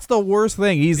 See, that's the worst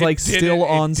thing. He's It like didn't- still it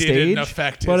on didn't stage,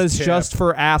 affect but his it's tip. just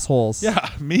for assholes. Yeah,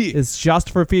 me. It's just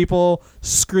for people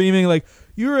screaming like,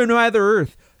 "You're in Mother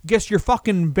Earth. Guess your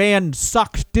fucking band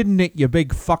sucked, didn't it, you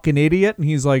big fucking idiot?" And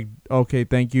he's like, "Okay,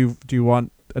 thank you. Do you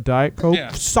want a Diet Coke? Yeah.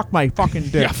 Suck my fucking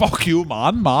dick." Yeah, fuck you,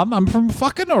 man. I'm from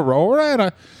fucking Aurora,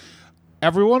 and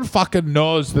everyone fucking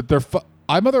knows that they're.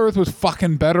 I Mother Earth was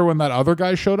fucking better when that other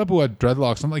guy showed up who had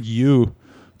dreadlocks. I'm like, you,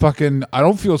 fucking. I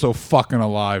don't feel so fucking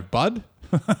alive, bud.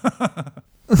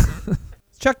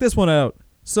 Check this one out.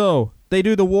 So they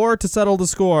do the war to settle the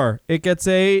score. It gets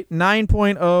a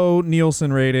 9.0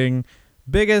 Nielsen rating.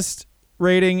 Biggest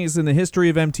rating is in the history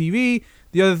of MTV.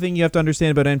 The other thing you have to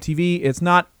understand about MTV,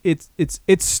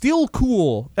 it's still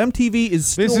cool. MTV is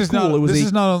still This is cool. not.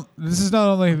 This is not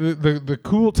only the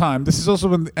cool time. This is also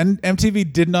when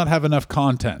MTV did not have enough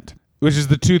content, which is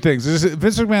the two things.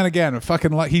 Vince McMahon again,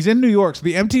 he's in New York, so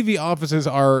the MTV offices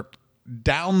are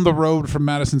down the road from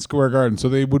Madison Square Garden, so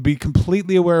they would be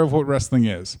completely aware of what wrestling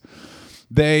is.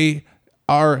 They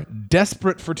are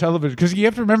desperate for television, because you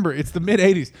have to remember, it's the mid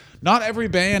 80s. Not every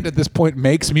band at this point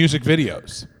makes music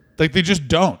videos. Like, they just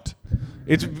don't.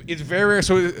 It's very rare.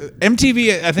 So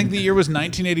MTV, I think the year was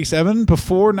 1987.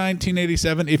 Before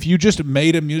 1987, if you just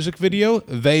made a music video,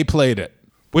 they played it,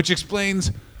 which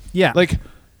explains, Yeah. like,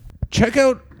 check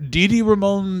out Dee Dee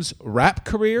Ramone's rap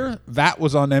career. That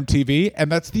was on MTV,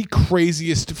 and that's the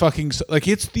craziest fucking... Like,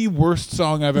 it's the worst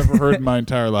song I've ever heard in my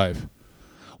entire life.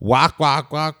 Wak,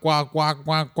 wak, wak, wak, wak,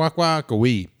 wak, wak, wak,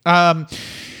 wee.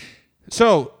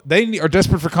 So they are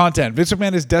desperate for content. Vince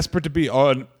McMahon is desperate to be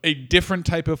on a different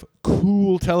type of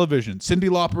cool television. Cyndi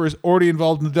Lauper is already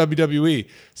involved in the WWE.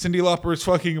 Cyndi Lauper is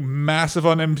fucking massive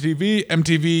on MTV.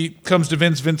 MTV comes to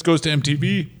Vince. Vince goes to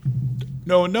MTV.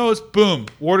 No one knows. Boom.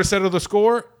 War to settle the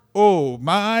score. Oh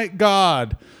my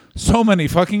God. So many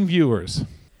fucking viewers.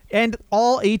 And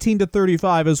all 18 to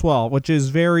 35 as well, which is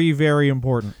very, very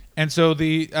important. And so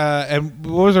and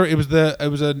what was it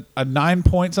was a 9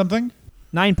 point something?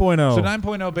 9.0. So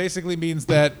 9.0 basically means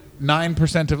that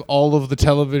 9% of all of the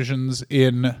televisions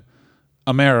in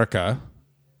America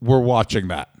were watching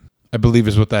that, I believe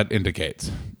is what that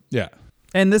indicates. Yeah.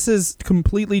 And this is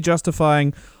completely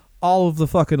justifying all of the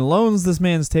fucking loans this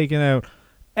man's taken out,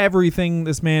 everything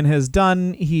this man has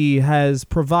done. He has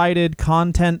provided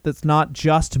content that's not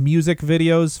just music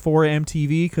videos for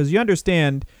MTV, because you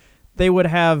understand they would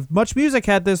have, Much Music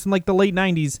had this in like the late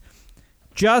 90s,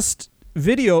 just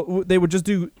video. They would just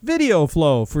do video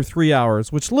flow for 3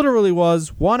 hours, which literally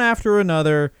was one after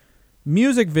another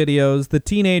music videos the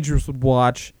teenagers would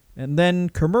watch, and then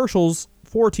commercials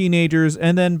for teenagers,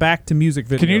 and then back to music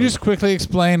videos. Can you just quickly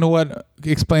explain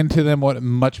to them what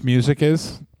Much Music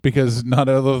is? Because not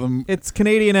all of them... It's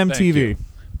Canadian MTV.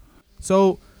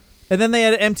 So, and then they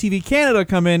had MTV Canada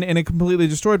come in, and it completely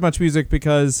destroyed Much Music,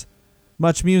 because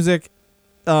Much Music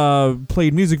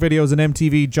played music videos, and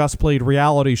MTV just played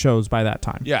reality shows by that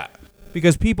time. Yeah.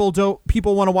 Because people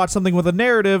want to watch something with a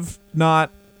narrative,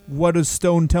 not what does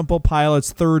Stone Temple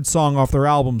Pilots' third song off their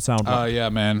album sound like. Yeah,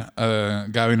 man. A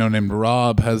guy we know named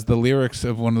Rob has the lyrics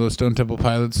of one of those Stone Temple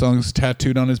Pilots songs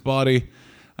tattooed on his body.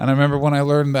 And I remember when I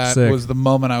learned that was the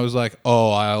moment I was like,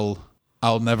 oh,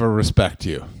 I'll never respect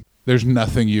you. There's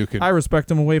nothing you can... I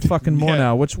respect him way fucking more Yeah.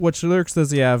 now. Which lyrics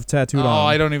does he have tattooed on? Oh,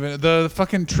 I don't even... The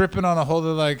fucking tripping on a whole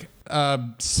of I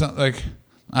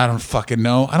don't fucking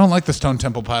know. I don't like the Stone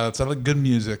Temple Pilots. I like good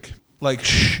music. Like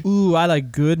Ooh, I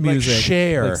like good Like music.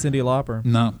 Cher. Like Cyndi Lauper.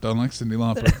 No, don't like Cyndi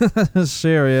Lauper.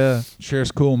 Cher, yeah.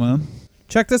 Cher's cool, man.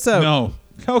 Check this out. No.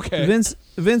 Okay.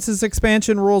 Vince's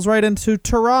expansion rolls right into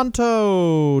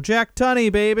Toronto. Jack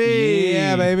Tunney, baby.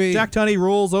 Yeah, baby. Jack Tunney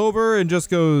rolls over and just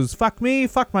goes, fuck me,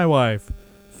 fuck my wife.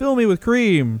 Fill me with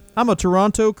cream. I'm a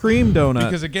Toronto cream donut.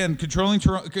 Because again,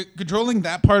 controlling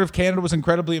that part of Canada was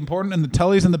incredibly important, and the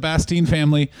Tullys and the Bastien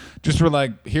family just were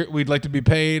like, "Here, we'd like to be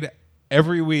paid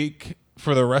every week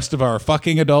for the rest of our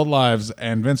fucking adult lives."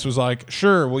 And Vince was like,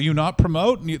 "Sure, will you not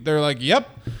promote?" And they're like, "Yep."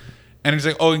 And he's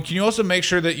like, "Oh, and can you also make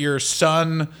sure that your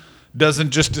son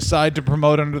doesn't just decide to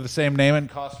promote under the same name and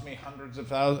cost you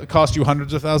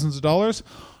hundreds of thousands of dollars?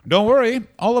 Don't worry,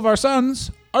 all of our sons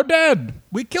are dead.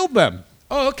 We killed them."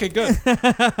 Oh, okay, good.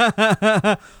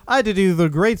 I did you the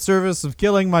great service of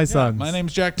killing my sons. My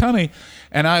name's Jack Tunney,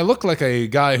 and I look like a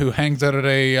guy who hangs out at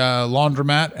a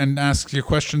laundromat and asks you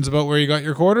questions about where you got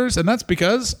your quarters, and that's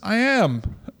because I am.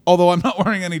 Although I'm not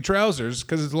wearing any trousers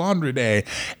because it's laundry day,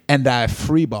 and I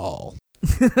free ball.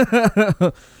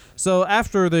 So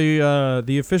after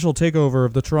the official takeover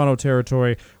of the Toronto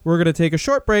territory, we're going to take a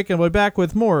short break and we'll be back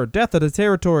with more Death of the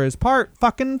Territories Part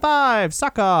fucking 5.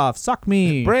 Suck off. Suck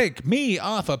me. Break me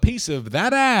off a piece of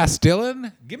that ass,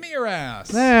 Dylan. Give me your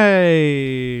ass.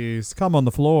 Hey, come on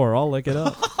the floor. I'll lick it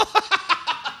up.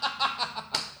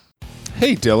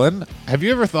 Hey, Dylan, have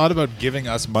you ever thought about giving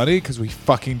us money because we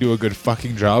fucking do a good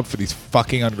fucking job for these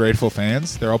fucking ungrateful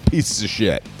fans? They're all pieces of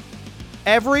shit.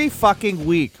 Every fucking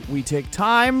week, we take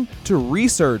time to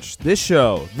research this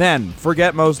show, then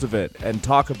forget most of it, and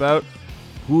talk about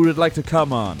who would like to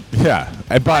come on. Yeah,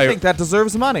 and I think that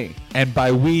deserves money. And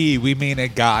by we mean a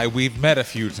guy we've met a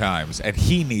few times, and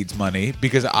he needs money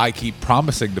because I keep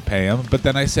promising to pay him, but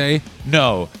then I say,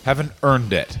 no, haven't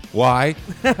earned it. Why?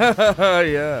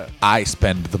 Yeah. I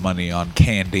spend the money on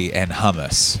candy and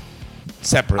hummus.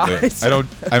 Separately. I don't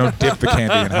dip the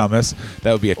candy in hummus.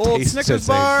 That would be a Old taste Snickers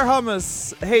sensation. bar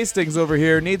hummus. Hastings over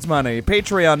here needs money.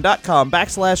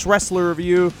 Patreon.com/Wrestler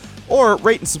Review, or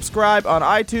rate and subscribe on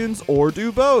iTunes, or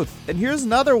do both. And here's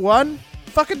another one.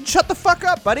 Fucking shut the fuck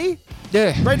up, buddy.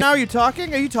 Yeah. Right now, are you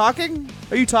talking? Are you talking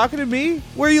to me?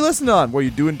 Where are you listening on? Were you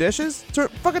doing dishes?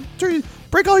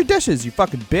 Break all your dishes, you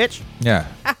fucking bitch. Yeah.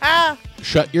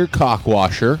 Shut your cock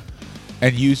washer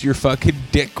and use your fucking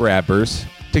dick grabbers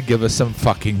to give us some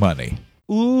fucking money.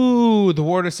 Ooh, the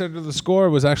war to settle the score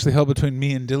was actually held between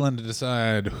me and Dylan to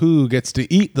decide who gets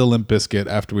to eat the Limp Bizkit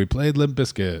after we played Limp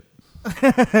Bizkit.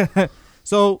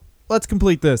 So let's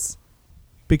complete this,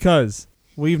 because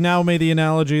we've now made the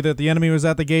analogy that the enemy was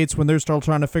at the gates when they're still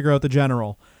trying to figure out the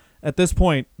general. At this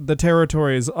point, the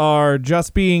territories are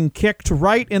just being kicked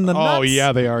right in the nuts. Oh,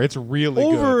 yeah, they are. It's really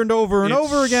good. Over and over and It's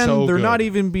over again. so They're good. not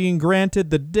even being granted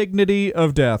the dignity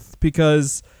of death,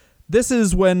 because this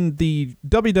is when the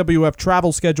WWF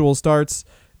travel schedule starts,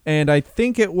 and I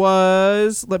think it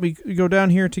was, let me go down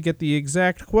here to get the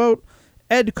exact quote.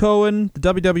 Ed Cohen, the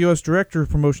WWF's director of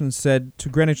promotions, said to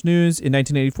Greenwich News in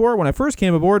 1984, "When I first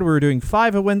came aboard, we were doing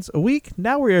 5 events a week.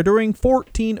 Now we are doing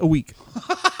 14 a week."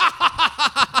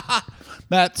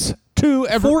 That's 2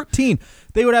 every... 14.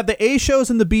 They would have the A shows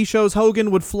and the B shows. Hogan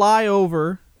would fly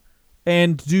over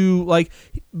and do, like,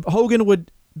 Hogan would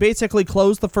basically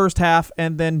close the first half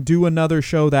and then do another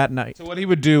show that night. So what he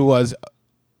would do was,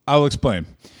 I'll explain.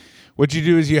 What you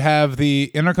do is you have the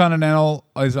Intercontinental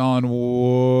is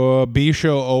on B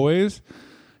show always.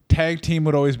 Tag team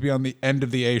would always be on the end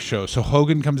of the A show. So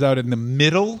Hogan comes out in the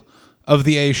middle of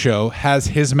the A show, has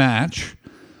his match,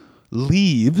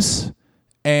 leaves,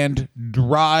 and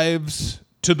drives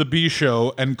to the B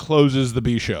show and closes the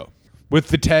B show, with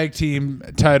the tag team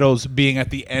titles being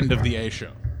at the end of the A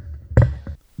show.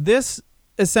 This,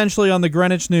 essentially on the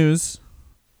Greenwich News,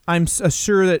 I'm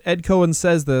sure that Ed Cohen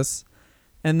says this,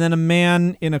 and then a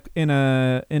man in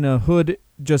a hood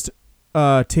just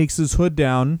takes his hood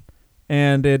down,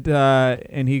 and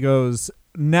he goes,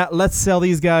 "Now let's sell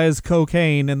these guys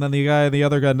cocaine," and then the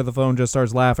other guy to the phone just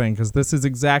starts laughing, because this is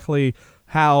exactly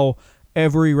how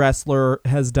every wrestler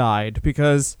has died.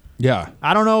 Because Yeah.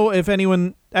 I don't know if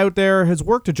anyone out there has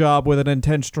worked a job with an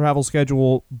intense travel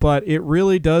schedule, but it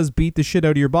really does beat the shit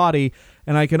out of your body,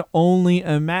 and I can only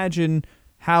imagine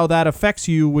how that affects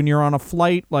you when you're on a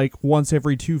flight like once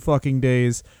every 2 fucking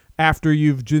days after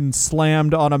you've been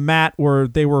slammed on a mat where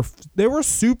they were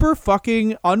super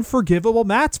fucking unforgivable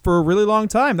mats for a really long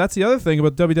time. That's the other thing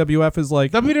about WWF is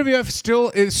like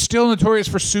WWF is still notorious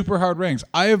for super hard rings.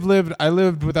 I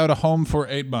lived without a home for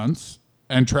 8 months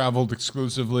and traveled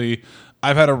exclusively.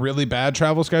 I've had a really bad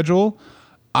travel schedule.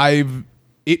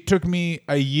 It took me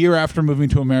a year after moving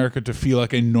to America to feel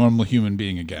like a normal human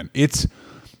being again.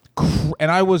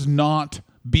 And I was not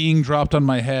being dropped on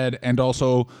my head and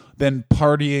also then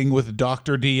partying with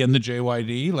Dr. D and the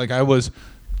JYD. Like, I was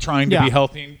trying to Yeah. be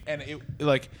healthy, and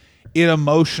it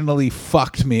emotionally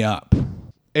fucked me up.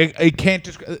 I can't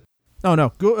just. Oh,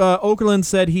 no. Okerlund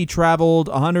said he traveled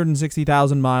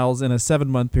 160,000 miles in a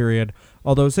 7-month period,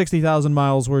 although 60,000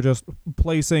 miles were just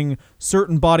placing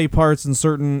certain body parts in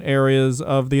certain areas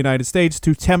of the United States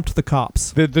to tempt the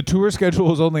cops. The tour schedule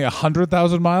was only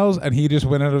 100,000 miles, and he just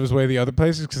went out of his way the other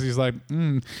places because he's like,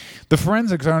 the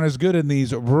forensics aren't as good in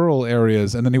these rural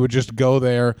areas. And then he would just go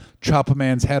there, chop a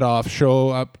man's head off, show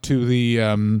up to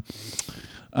the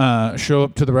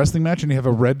wrestling match, and he have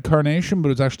a red carnation,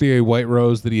 but it's actually a white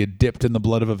rose that he had dipped in the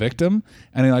blood of a victim,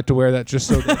 and he liked to wear that just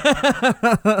so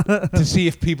that, to see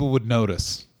if people would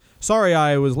notice. Sorry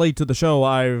I was late to the show.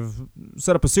 I've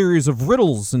set up a series of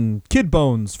riddles and kid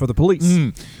bones for the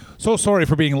police. So sorry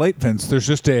for being late, Vince. There's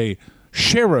just a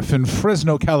sheriff in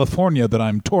Fresno, California that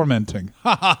I'm tormenting.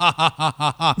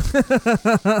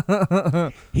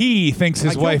 He thinks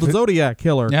his I wife... killed the Zodiac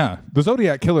Killer. Yeah, the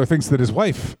Zodiac Killer thinks that his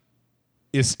wife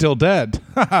is still dead.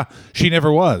 She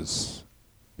never was.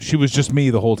 She was just me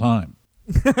the whole time.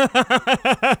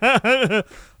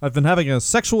 I've been having a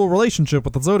sexual relationship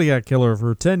with the Zodiac Killer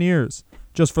for 10 years.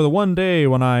 Just for the one day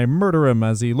when I murder him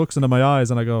as he looks into my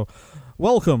eyes and I go,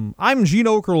 "Welcome, I'm Gene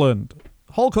Okerlund.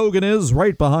 Hulk Hogan is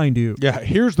right behind you." Yeah,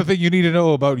 here's the thing you need to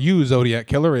know about you, Zodiac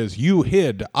Killer, is you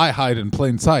hid, I hide in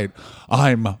plain sight.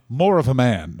 I'm more of a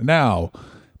man. Now,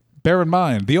 bear in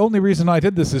mind, the only reason I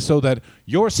did this is so that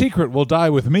your secret will die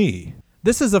with me.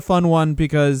 This is a fun one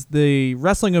because the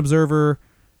Wrestling Observer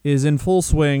is in full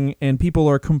swing and people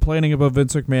are complaining about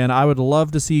Vince McMahon. I would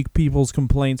love to see people's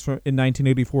complaints from in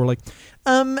 1984 like,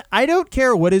 I don't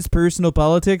care what his personal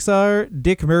politics are.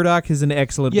 Dick Murdoch is an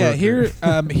excellent worker.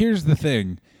 Here's the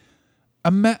thing.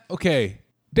 Okay,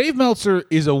 Dave Meltzer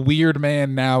is a weird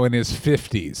man now in his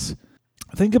 50s.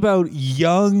 Think about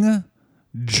young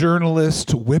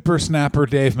journalist whippersnapper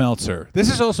Dave Meltzer. This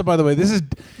is also, by the way, this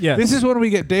is when we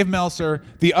get Dave Meltzer.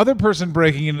 The other person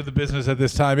breaking into the business at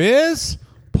this time is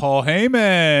Paul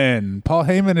Heyman. Paul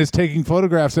Heyman is taking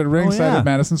photographs at ringside at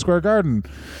Madison Square Garden,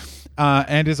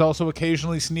 and is also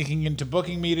occasionally sneaking into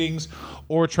booking meetings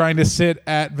or trying to sit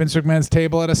at Vince McMahon's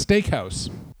table at a steakhouse.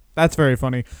 That's very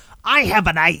funny. I have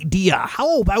an idea.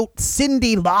 How about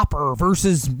Cyndi Lauper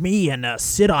versus me in a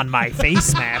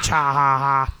sit-on-my-face match? Ha ha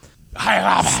ha.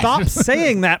 Stop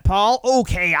saying that, Paul.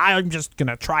 Okay, I'm just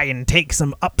gonna try and take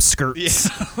some upskirts.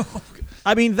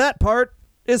 I mean, that part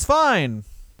is fine.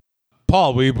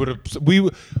 Paul, we're the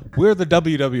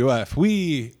WWF.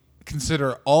 We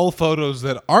consider all photos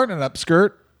that aren't an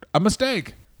upskirt a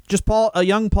mistake. Just a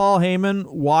young Paul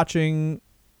Heyman watching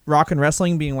Rock and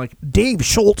Wrestling being like, Dave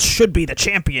Schultz should be the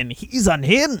champion. He's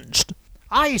unhinged.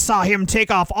 I saw him take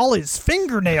off all his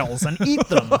fingernails and eat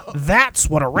them. That's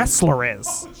what a wrestler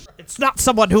is. It's not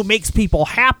someone who makes people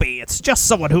happy. It's just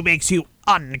someone who makes you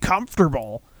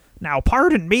uncomfortable. Now,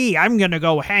 pardon me, I'm going to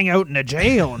go hang out in a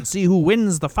jail and see who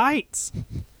wins the fights.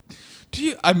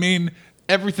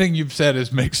 Everything you've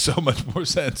said makes so much more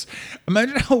sense.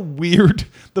 Imagine how weird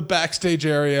the backstage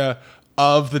area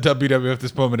of the WWF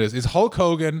this moment is. Is Hulk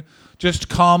Hogan just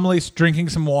calmly drinking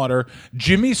some water,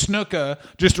 Jimmy Snuka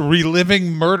just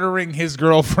reliving murdering his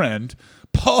girlfriend,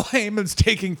 Paul Heyman's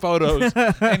taking photos,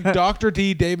 and Dr.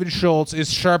 D, David Schultz,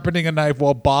 is sharpening a knife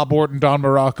while Bob Orton, Don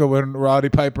Morocco, and Roddy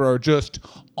Piper are just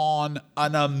on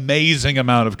an amazing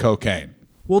amount of cocaine.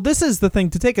 well, this is the thing.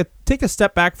 To take a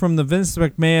step back from the Vince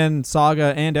McMahon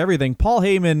saga and everything, Paul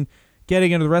Heyman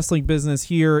getting into the wrestling business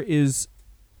here is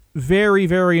very,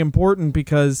 very important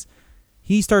because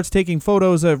he starts taking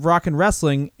photos of Rock and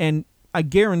Wrestling, and I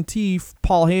guarantee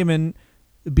Paul Heyman,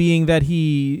 being that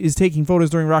he is taking photos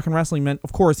during Rock and Wrestling, meant,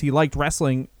 of course, he liked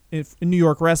wrestling, in New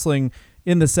York wrestling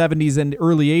in the 70s and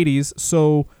early 80s.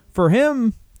 So for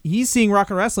him, he's seeing Rock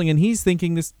and Wrestling, and he's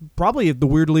thinking this probably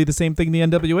weirdly the same thing the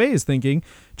NWA is thinking,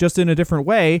 just in a different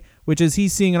way, which is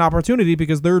he's seeing an opportunity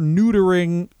because they're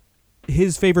neutering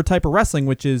his favorite type of wrestling,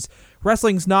 which is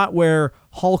wrestling's not where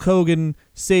Hulk Hogan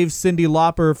saves Cyndi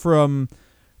Lauper from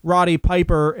Roddy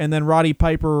Piper and then Roddy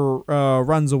Piper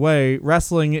runs away.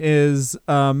 Wrestling is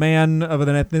a man of an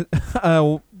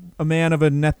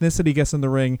ethnicity gets in the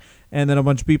ring and then a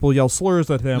bunch of people yell slurs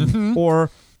at him,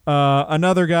 or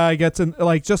another guy gets in,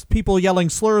 like, just people yelling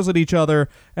slurs at each other,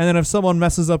 and then if someone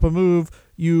messes up a move,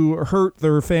 you hurt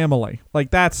their family.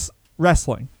 Like, that's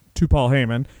wrestling to Paul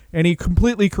Heyman, and he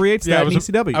completely creates that in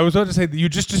ECW. I was about to say that you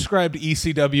just described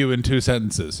ECW in 2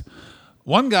 sentences.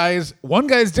 One guy's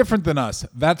different than us.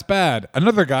 That's bad.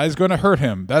 Another guy's going to hurt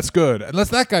him. That's good. Unless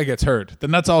that guy gets hurt,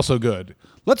 then that's also good.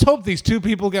 Let's hope these 2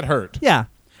 people get hurt. Yeah.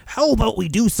 How about we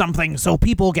do something so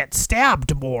people get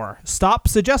stabbed more? Stop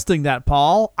suggesting that,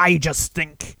 Paul. I just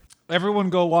think. Everyone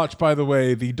go watch, by the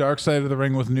way, The Dark Side of the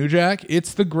Ring with New Jack.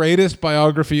 It's the greatest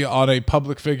biography on a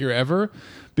public figure ever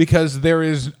because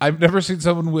I've never seen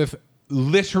someone with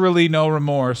literally no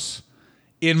remorse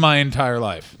in my entire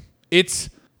life. It's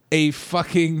a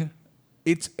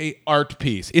art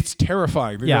piece. It's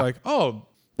terrifying. You're Yeah. like, oh,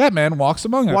 that man walks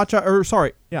among us.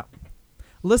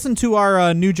 Listen to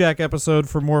our New Jack episode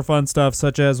for more fun stuff,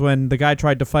 such as when the guy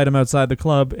tried to fight him outside the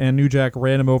club and New Jack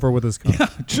ran him over with his car.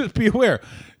 Just be aware.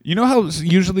 You know how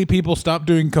usually people stop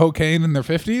doing cocaine in their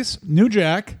 50s? New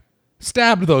Jack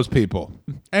stabbed those people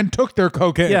and took their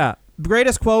cocaine. Yeah. The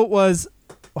greatest quote was,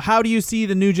 how do you see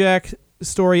the New Jack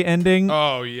story ending?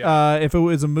 Oh, yeah. If it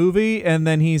was a movie, and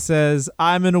then he says,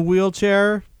 I'm in a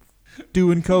wheelchair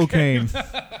doing cocaine.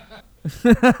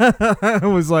 I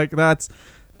was like, that's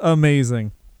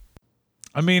amazing.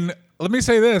 I mean, let me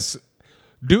say this.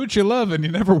 Do what you love and you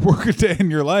never work a day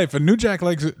in your life. And New Jack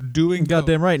likes doing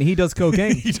Goddamn right. And he does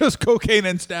cocaine. He does cocaine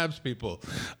and stabs people.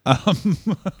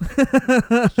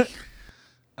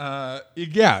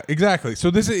 Yeah, exactly. So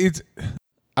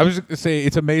I was going to say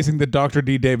it's amazing that Dr.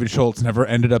 D. David Schultz never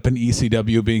ended up in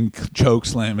ECW being choke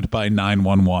slammed by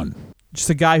 911.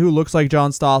 Just a guy who looks like John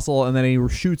Stossel, and then he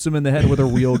shoots him in the head with a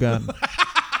real gun.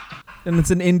 And it's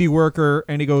an indie worker,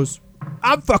 and he goes,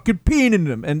 I'm fucking peeing in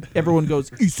him. And everyone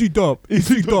goes, easy dub,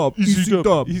 easy dub, easy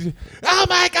dub. Oh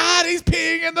my God, he's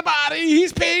peeing in the body.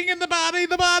 He's peeing in the body.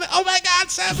 Oh my God,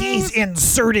 Sabu. He's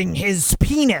inserting his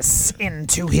penis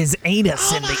into his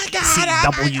anus in the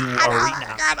ECW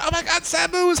arena. Oh my God,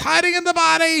 Sabu's hiding in the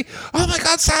body. Oh my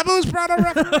God, Sabu's brought a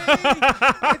referee.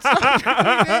 It's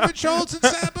Dr. David Schultz and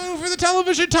Sabu for the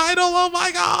television title. Oh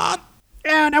my God.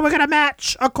 And now we're gonna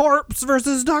match a corpse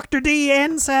versus Dr. D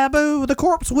and Sabu. The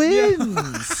corpse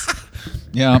wins.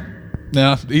 Yeah.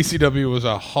 ECW was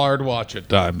a hard watch at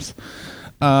times.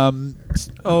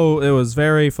 Oh, it was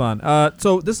very fun.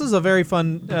 So this is a very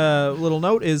fun little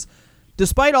note is,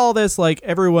 despite all this, like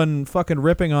everyone fucking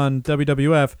ripping on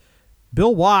WWF,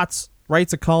 Bill Watts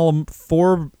writes a column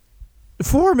for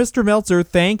Mr. Meltzer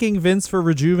thanking Vince for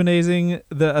rejuvenating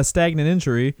a stagnant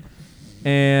injury.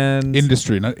 And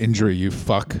Industry, not injury, you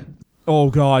fuck. oh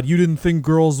God, you didn't think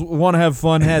Girls Want to Have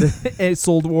Fun had it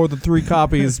sold more than 3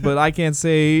 copies, but I can't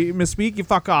say misspeak, you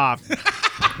fuck off.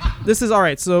 This is all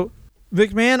right. So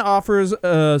McMahon offers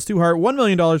Stu Hart $1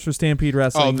 million for Stampede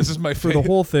Wrestling. Oh, this is my for favorite. the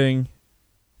whole thing.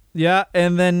 Yeah,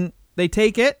 and then they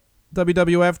take it.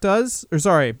 WWF does, or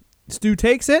sorry, Stu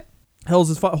takes it. Holds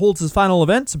his final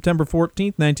event September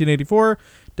 14th, 1984.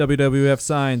 WWF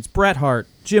signs Bret Hart,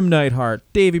 Jim Neidhart,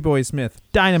 Davey Boy Smith,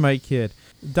 Dynamite Kid.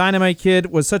 Dynamite Kid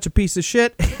was such a piece of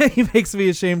shit. He makes me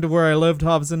ashamed of where I lived.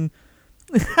 Hobson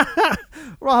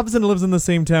lives in the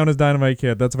same town as Dynamite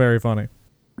Kid. That's very funny.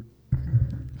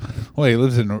 Well, he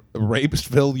lives in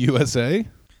Rapesville, USA?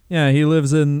 Yeah, he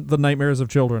lives in the Nightmares of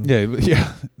Children.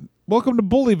 Yeah. Welcome to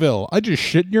Bullyville. I just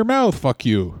shit in your mouth. Fuck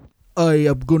you. I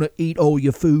am gonna eat all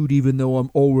your food even though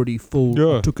I'm already full.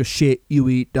 Yeah. I took a shit, you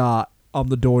eat that. I'm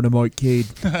the Dynamite Kid.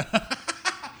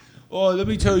 Oh, let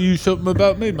me tell you something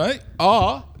about me, mate.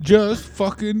 I just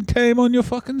fucking came on your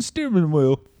fucking steering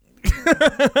wheel.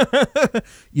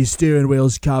 Your steering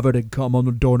wheel's covered in cum on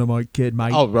the Dynamite Kid,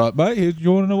 mate. All right, mate.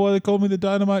 You want to know why they call me the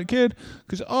Dynamite Kid?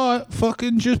 Because I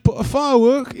fucking just put a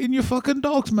firework in your fucking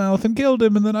dog's mouth and killed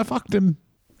him, and then I fucked him.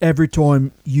 Every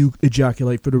time you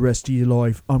ejaculate for the rest of your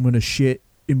life, I'm gonna shit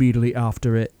immediately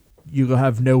after it. You'll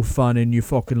have no fun in your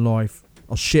fucking life.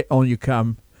 I'll shit on your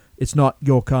cum. It's not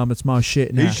your cum, it's my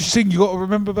shit now. The thing you got to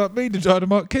remember about me, the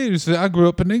Dynamite Kid, is that I grew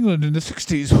up in England in the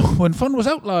 60s when fun was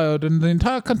outlawed and the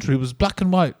entire country was black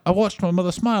and white. I watched my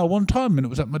mother smile one time and it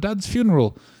was at my dad's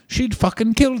funeral. She'd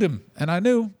fucking killed him, and I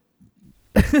knew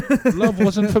love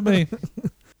wasn't for me.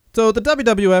 So the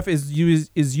WWF is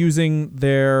using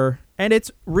their, and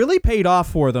it's really paid off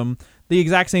for them, the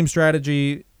exact same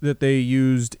strategy that they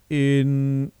used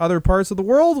in other parts of the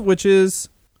world, which is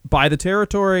buy the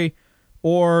territory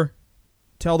or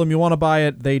tell them you want to buy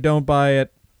it, they don't buy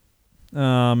it,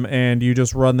 and you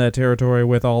just run that territory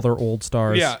with all their old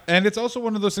stars. Yeah, and it's also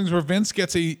one of those things where Vince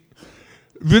gets a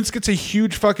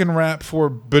huge fucking rap for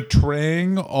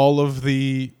betraying all of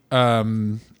the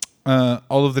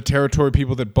territory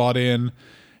people that bought in,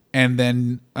 and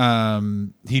then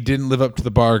he didn't live up to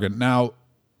the bargain. Now,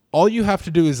 all you have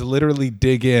to do is literally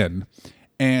dig in,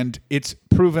 and it's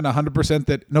proven 100%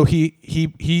 that no,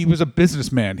 he was a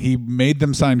businessman. He made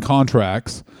them sign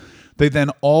contracts. They then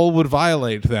all would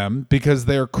violate them because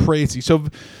they're crazy. So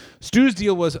Stu's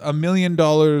deal was $1 million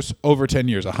over 10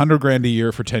 years, $100,000 a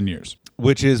year for 10 years.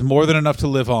 which is more than enough to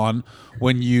live on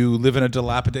when you live in a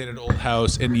dilapidated old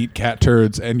house and eat cat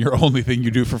turds, and your only thing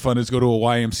you do for fun is go to a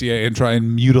YMCA and try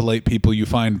and mutilate people you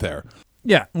find there.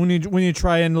 Yeah, when you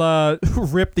try and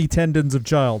rip the tendons of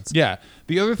childs. Yeah.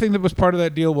 The other thing that was part of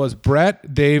that deal was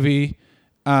Brett, Davey,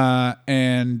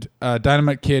 and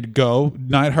Dynamite Kid go.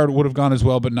 Neidhart would have gone as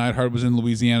well, but Neidhart was in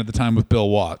Louisiana at the time with Bill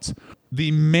Watts. The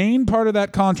main part of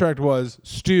that contract was,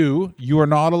 Stu, you are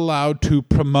not allowed to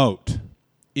promote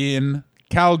in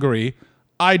Calgary.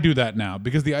 I do that now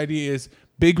because the idea is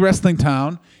big wrestling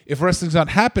town. If wrestling's not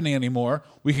happening anymore,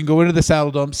 we can go into the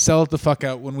Saddle Dome, sell it the fuck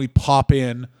out when we pop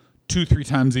in 2-3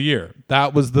 times a year.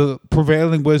 That was the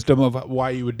prevailing wisdom of why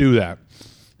you would do that.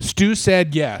 Stu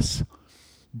said yes.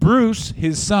 Bruce,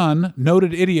 his son,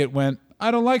 noted idiot, went,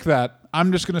 I don't like that.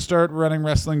 I'm just going to start running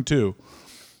wrestling too.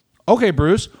 Okay,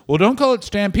 Bruce. Well, don't call it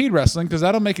Stampede Wrestling because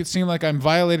that'll make it seem like I'm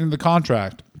violating the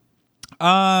contract.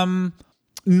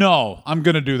 No, I'm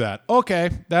going to do that. Okay,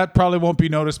 that probably won't be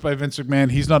noticed by Vince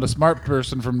McMahon. He's not a smart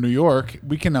person from New York.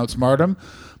 We can outsmart him.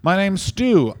 My name's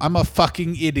Stu. I'm a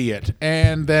fucking idiot.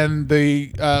 And then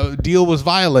the deal was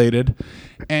violated,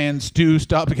 and Stu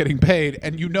stopped getting paid.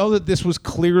 And you know that this was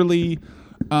clearly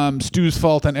Stu's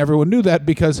fault, and everyone knew that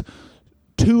because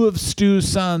 2 of Stu's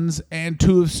sons and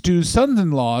 2 of Stu's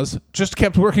sons-in-laws just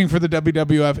kept working for the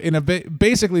WWF in a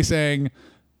basically saying,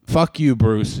 fuck you,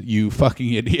 Bruce, you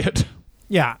fucking idiot.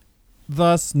 Yeah.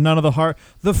 Thus, none of the heart.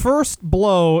 The first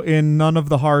blow in none of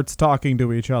the hearts talking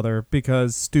to each other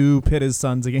because Stu pit his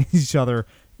sons against each other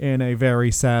in a very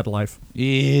sad life.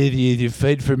 You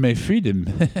fight for my freedom.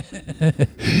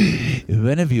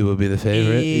 One of you will be the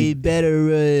favorite.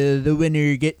 Better the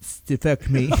winner gets to fuck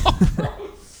me.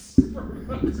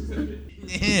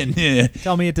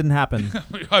 Tell me it didn't happen.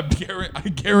 I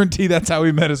guarantee that's how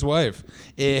he met his wife.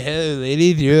 Hello,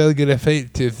 ladies. You're all going to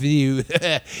fight to see you.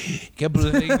 Couple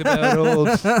of things about old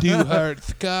Stu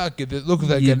Hart's cock. It looks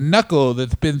like a knuckle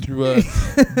that's been through a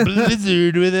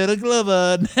blizzard without a glove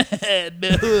on.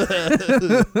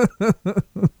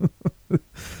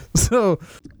 So,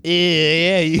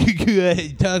 yeah, you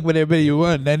can talk whatever you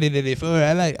want. 1984.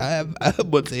 I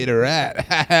once ate a rat.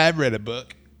 I read a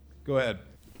book. Go ahead.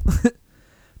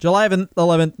 July 11th,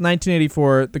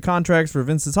 1984, the contracts for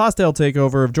Vince's hostile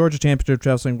takeover of Georgia Championship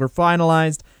Wrestling were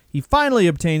finalized. He finally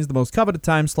obtains the most coveted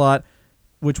time slot,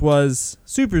 which was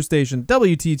Superstation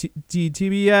WTBS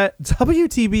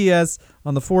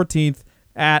on the 14th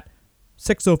at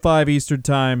 6:05 Eastern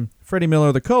Time. Freddie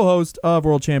Miller, the co-host of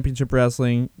World Championship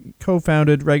Wrestling,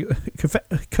 confounded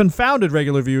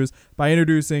regular viewers by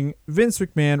introducing Vince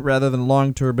McMahon rather than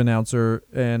long-term announcer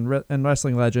and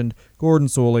wrestling legend Gordon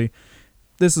Solie.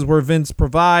 This is where Vince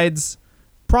promises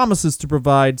to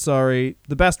provide,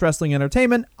 the best wrestling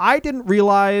entertainment. I didn't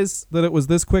realize that it was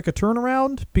this quick a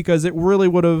turnaround because it really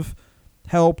would have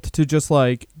helped to just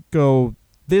go,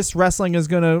 this wrestling is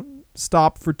going to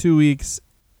stop for 2 weeks.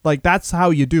 That's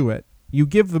how you do it. You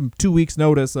give them 2 weeks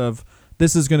notice of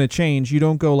this is going to change. You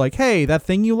don't go hey, that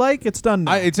thing you like, it's done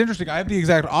now. It's interesting. I have the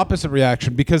exact opposite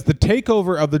reaction because the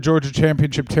takeover of the Georgia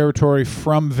Championship territory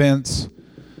from Vince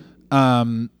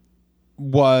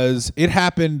it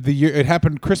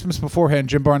happened Christmas beforehand.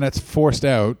 Jim Barnett's forced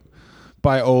out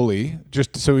by Ole.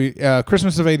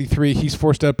 Christmas of '83, he's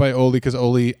forced out by Ole because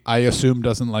Ole, I assume,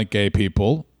 doesn't like gay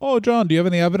people. Oh, John, do you have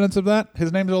any evidence of that?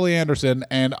 His name's Ole Anderson,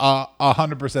 and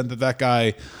 100% that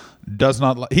guy does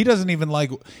not like. He doesn't even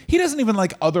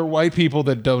like other white people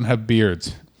that don't have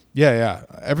beards. Yeah.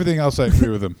 Everything else I agree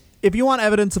with him. If you want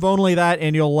evidence of only that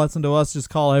and you'll listen to us, just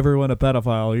call everyone a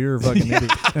pedophile. You're a fucking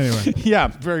idiot. Anyway. Yeah,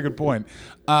 very good point.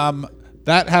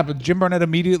 That happened. Jim Barnett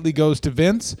immediately goes to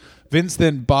Vince. Vince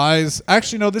then buys...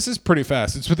 Actually, no, this is pretty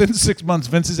fast. It's within 6 months.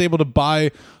 Vince is able to buy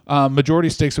majority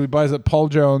stakes, so he buys up Paul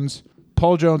Jones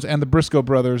and the Briscoe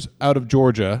brothers out of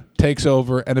Georgia, takes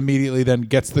over, and immediately then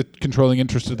gets the controlling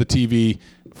interest of the TV,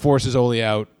 forces Ole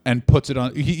out, and puts it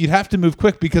on... You'd have to move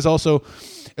quick because also,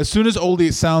 as soon as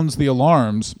Ole sounds the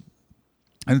alarms...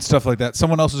 and stuff like that,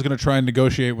 someone else is going to try and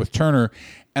negotiate with Turner.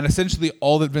 And essentially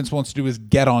all that Vince wants to do is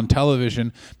get on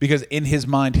television because in his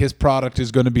mind, his product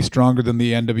is going to be stronger than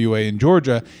the NWA in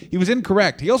Georgia. He was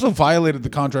incorrect. He also violated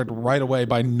the contract right away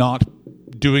by not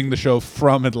doing the show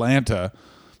from Atlanta,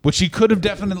 which he could have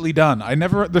definitely done.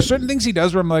 There's certain things he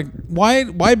does where I'm like,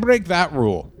 why break that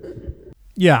rule?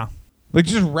 Yeah.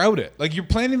 Just route it. You're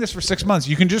planning this for 6 months.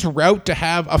 You can just route to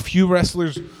have a few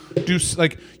wrestlers do,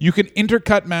 you can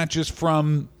intercut matches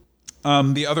from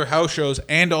the other house shows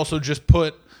and also just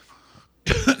put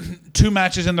 2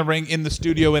 matches in the ring in the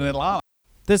studio in Atlanta.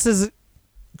 This is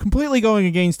completely going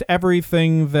against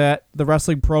everything that the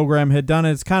wrestling program had done.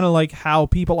 It's kind of like how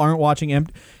people aren't watching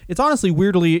it's honestly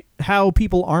weirdly how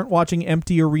people aren't watching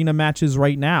empty arena matches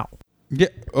right now. Yeah.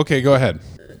 Okay, go ahead.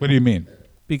 What do you mean?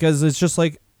 Because it's just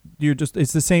like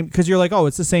it's the same, because you're like, oh,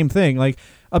 it's the same thing. Like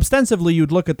ostensibly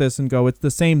you'd look at this and go, it's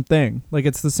the same thing. Like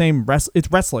it's the same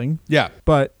it's wrestling. Yeah.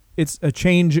 But it's a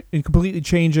completely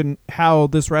change in how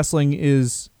this wrestling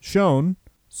is shown.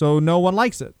 So no one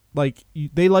likes it. Like,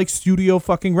 they like studio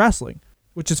fucking wrestling,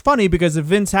 which is funny because if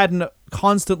Vince hadn't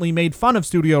constantly made fun of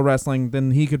studio wrestling,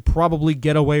 then he could probably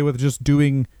get away with just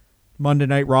doing Monday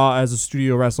Night Raw as a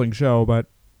studio wrestling show. But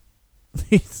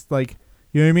he's like,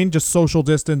 you know what I mean? Just social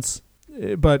distance.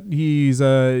 But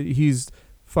he's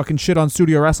fucking shit on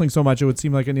studio wrestling so much it would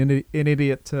seem like an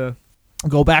idiot to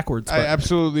go backwards. I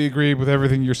absolutely agree with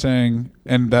everything you're saying,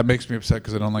 and that makes me upset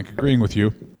because I don't like agreeing with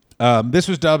you.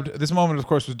 This moment, of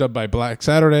course, was dubbed by Black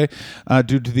Saturday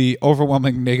due to the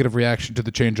overwhelming negative reaction to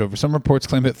the changeover. Some reports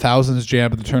claim that thousands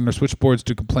jammed the turn their switchboards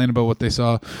to complain about what they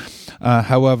saw.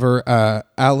 However,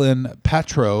 Alan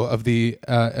Patro of the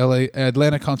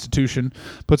Atlanta Constitution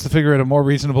puts the figure at a more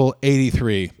reasonable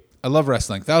 83. I love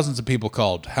wrestling. Thousands of people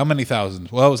called. How many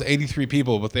thousands? Well, it was 83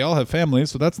 people, but they all have families,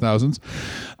 so that's thousands,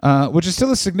 which is still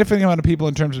a significant amount of people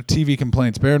in terms of TV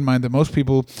complaints. Bear in mind that most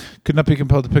people could not be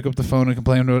compelled to pick up the phone and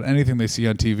complain about anything they see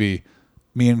on TV,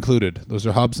 me included. Those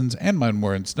are Hobson's and mine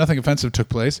words. Nothing offensive took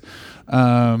place.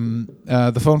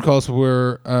 The phone calls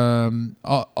were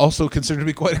also considered to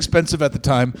be quite expensive at the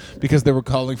time because they were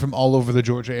calling from all over the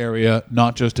Georgia area,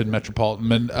 not just in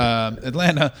metropolitan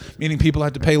Atlanta, meaning people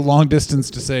had to pay long distance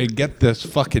to say, get this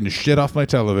fucking shit off my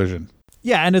television.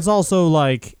 Yeah, and it's also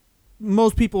like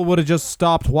most people would have just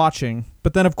stopped watching,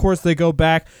 but then of course they go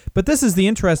back. But this is the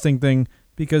interesting thing,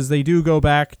 because they do go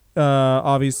back.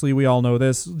 Obviously, we all know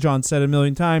this. John said it a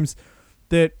million times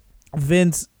that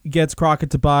Vince gets Crockett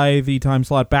to buy the time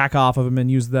slot back off of him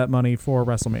and use that money for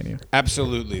WrestleMania.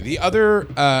 Absolutely. The other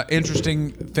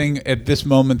interesting thing at this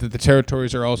moment that the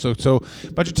territories are also, so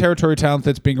a bunch of territory talent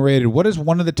that's being rated. What is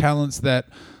one of the talents that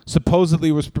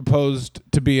supposedly was proposed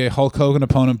to be a Hulk Hogan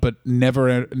opponent but never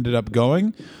ended up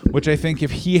going? Which I think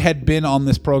if he had been on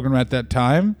this program at that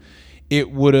time,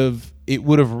 it would have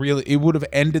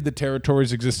ended the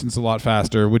territory's existence a lot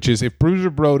faster, which is if Bruiser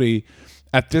Brody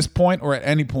at this point or at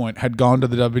any point had gone to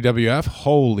the WWF,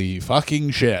 holy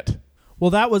fucking shit. Well,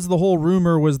 that was the whole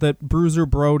rumor, was that Bruiser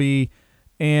Brody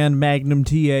and Magnum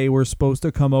TA were supposed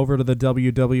to come over to the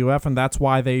WWF, and that's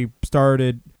why they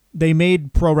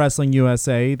made Pro Wrestling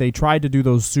USA. They tried to do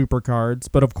those super cards,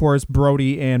 but of course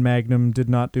Brody and Magnum did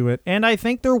not do it. And I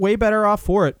think they're way better off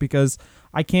for it, because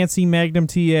I can't see Magnum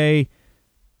TA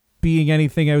being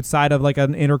anything outside of like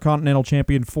an Intercontinental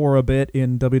Champion for a bit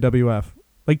in WWF.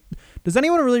 Like, does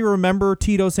anyone really remember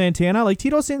Tito Santana? Like,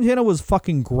 Tito Santana was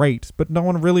fucking great, but no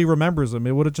one really remembers him.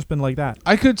 It would have just been like that.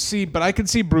 I could see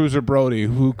Bruiser Brody,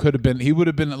 he would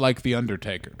have been like The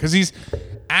Undertaker, because he's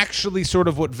actually sort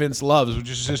of what Vince loves, which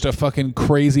is just a fucking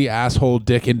crazy asshole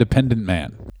dick independent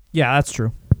man. Yeah, that's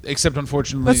true. Except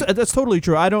unfortunately, that's totally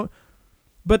true.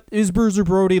 But is Bruiser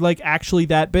Brody like actually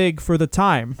that big for the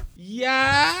time?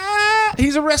 Yeah,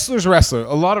 he's a wrestler's wrestler.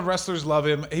 A lot of wrestlers love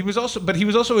him. He was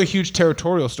also a huge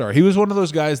territorial star. He was one of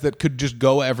those guys that could just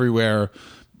go everywhere,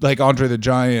 like Andre the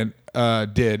Giant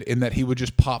did, in that he would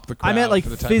just pop the crowd. I meant like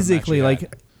for the type physically, of match he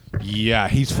like had. Yeah,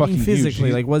 he's fucking physically.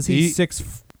 huge. Like, was he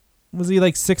 6? Was he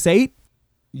like 6'8"?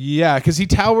 Yeah, because he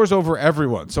towers over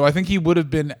everyone. So I think he would have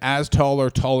been as tall or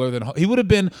taller than... He would have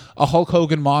been a Hulk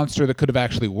Hogan monster that could have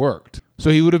actually worked.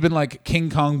 So he would have been like King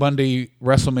Kong Bundy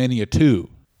WrestleMania 2.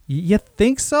 You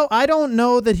think so? I don't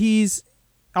know that he's...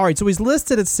 All right, so he's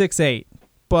listed at 6'8",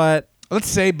 but... Let's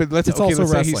say also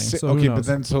wrestling, he's, so who knows?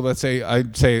 But then let's say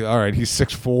I'd say, all right, he's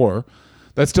 6'4".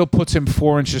 That still puts him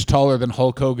 4 inches taller than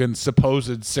Hulk Hogan's supposed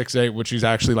 6'8", which he's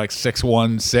actually like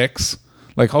 6'1", 6.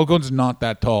 Like, Hulk Hogan's not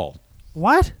that tall.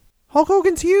 What? Hulk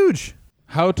Hogan's huge.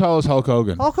 How tall is Hulk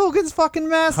Hogan? Hulk Hogan's fucking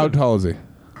massive. How tall is he?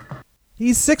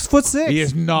 He's 6'6". He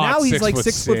is not. Now he's like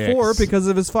 6'4" 6'4" because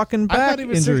of his fucking back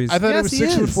injuries. I thought yes, it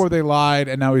was 6 foot 4. They lied,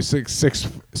 and now he's 6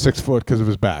 foot because of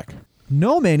his back.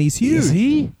 No, man, he's huge. Is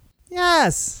he?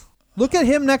 Yes. Look at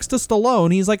him next to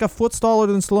Stallone. He's like a foot taller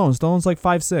than Stallone. Stallone's like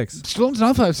 5'6". Stallone's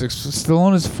not 5'6".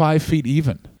 Stallone is 5 feet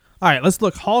even. All right, let's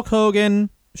look. Hulk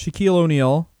Hogan, Shaquille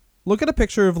O'Neal. Look at a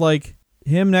picture of like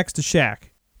him next to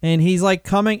Shaq. And he's like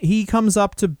he comes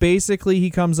up to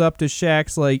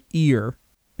Shaq's like ear,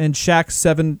 and Shaq's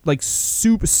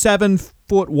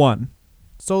 7'1".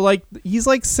 So like he's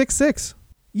like 6'6".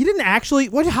 You didn't actually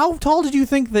how tall did you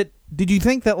think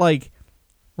that like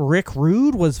Rick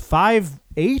Rude was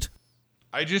 5'8"?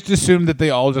 I just assumed that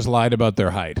they all just lied about their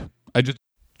height.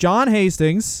 John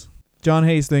Hastings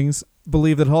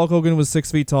believed that Hulk Hogan was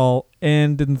 6 feet tall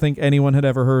and didn't think anyone had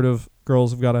ever heard of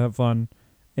Girls Have Gotta Have Fun.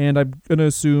 And I'm going to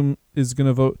assume is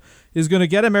going to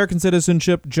get American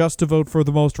citizenship just to vote for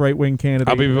the most right-wing candidate.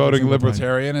 I'll be voting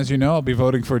libertarian, as you know. I'll be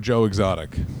voting for Joe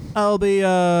Exotic. I'll be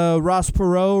Ross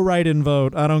Perot write-in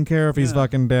vote. I don't care if he's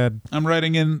fucking dead. I'm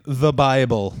writing in the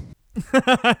Bible.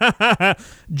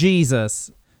 Jesus.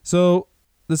 So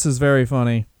this is very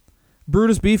funny.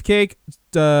 Brutus Beefcake,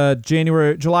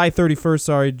 July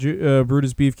 31st,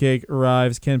 Brutus Beefcake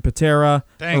arrives. Ken Patera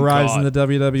Thank arrives God. in the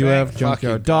WWF. Thank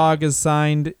Junkyard fucking Dog is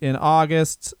signed in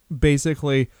August.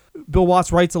 Basically, Bill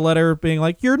Watts writes a letter being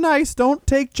like, "You're nice, don't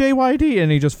take JYD,"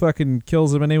 and he just fucking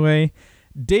kills him anyway.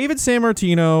 David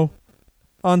Sammartino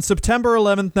on September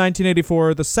 11th,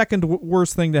 1984, the second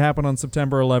worst thing to happen on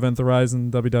September 11th, arrives in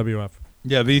WWF.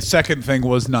 Yeah, the second thing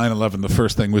was 9/11. The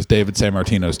first thing was David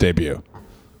Sammartino's debut.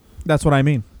 That's what I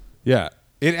mean. Yeah.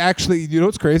 It actually, you know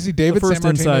what's crazy? David The first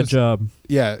inside Sammartino's job.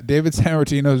 Yeah, David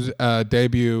Sammartino's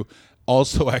debut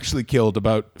also actually killed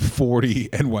about 40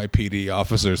 NYPD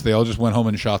officers. They all just went home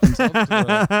and shot themselves.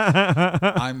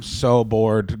 I'm so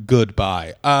bored.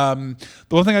 Goodbye. The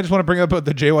one thing I just want to bring up about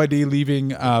the JYD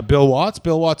leaving Bill Watts.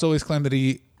 Bill Watts always claimed that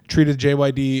he treated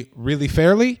JYD really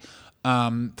fairly.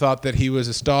 Thought that he was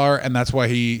a star, and that's why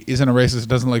he isn't a racist and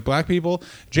doesn't like black people.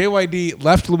 JYD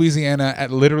left Louisiana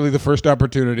at literally the first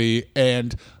opportunity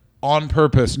and on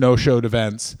purpose no-showed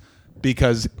events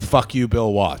because fuck you,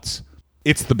 Bill Watts.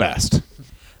 It's the best.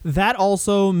 That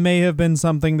also may have been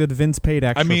something that Vince paid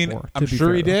extra for. I mean, to I'm be sure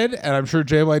fair, he though. did, and I'm sure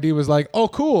JYD was like, oh,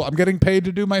 cool, I'm getting paid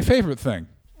to do my favorite thing.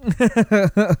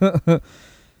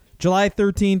 July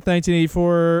 13th,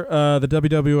 1984, the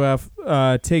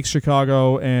WWF takes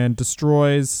Chicago and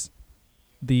destroys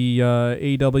the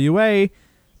AWA.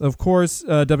 Of course,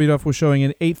 WWF was showing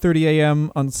at 8:30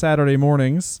 a.m. on Saturday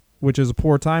mornings, which is a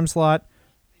poor time slot,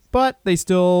 but they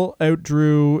still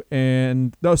outdrew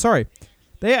and... No, sorry.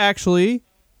 They actually...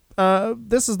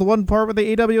 this is the one part where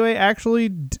the AWA actually...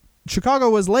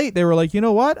 Chicago was late. They were like, you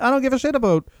know what? I don't give a shit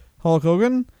about Hulk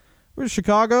Hogan. We're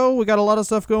Chicago. We got a lot of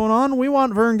stuff going on. We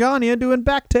want Vern Gagne doing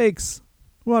back takes.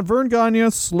 We want Vern Gagne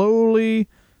slowly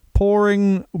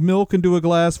pouring milk into a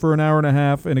glass for an hour and a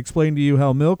half and explain to you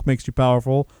how milk makes you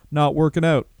powerful, not working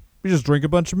out. You just drink a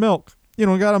bunch of milk. You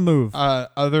don't got to move.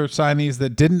 Other signees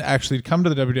that didn't actually come to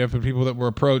the WWF, but people that were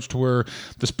approached were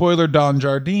the spoiler Don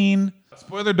Jardine,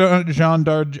 Don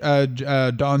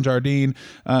Jardine,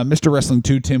 Mr. Wrestling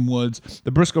 2 Tim Woods,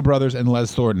 the Briscoe brothers, and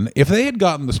Les Thornton. If they had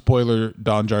gotten the spoiler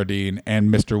Don Jardine and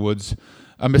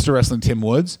Mr. Wrestling Tim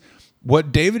Woods,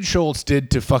 what David Schultz did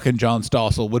to fucking John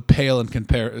Stossel would pale in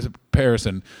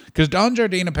comparison. Because Don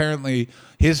Jardine, apparently,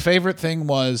 his favorite thing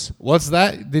was, what's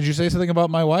that? Did you say something about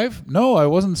my wife? No, I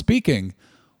wasn't speaking.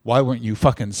 Why weren't you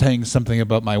fucking saying something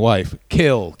about my wife?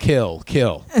 Kill, kill,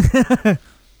 kill.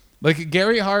 Like,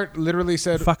 Gary Hart literally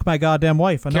said... Fuck my goddamn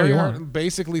wife. I know Gary you Hart want.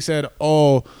 basically said,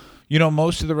 oh... You know,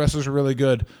 most of the wrestlers are really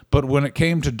good, but when it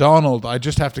came to Donald, I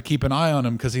just have to keep an eye on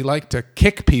him because he liked to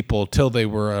kick people till they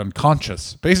were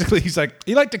unconscious. Basically, he's like,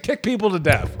 he liked to kick people to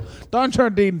death. Don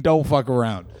Jardine, don't fuck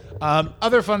around.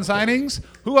 Other fun signings.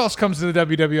 Who else comes to the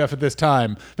WWF at this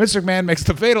time? Vince McMahon makes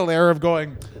the fatal error of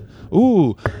going,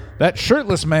 ooh, that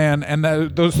shirtless man and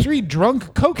those 3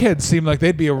 drunk cokeheads seem like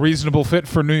they'd be a reasonable fit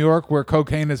for New York where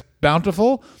cocaine is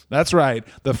bountiful. That's right.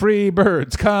 The free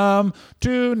birds come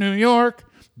to New York.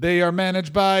 They are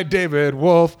managed by David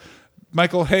Wolf.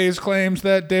 Michael Hayes claims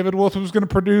that David Wolf was going to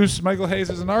produce. Michael Hayes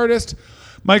is an artist.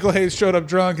 Michael Hayes showed up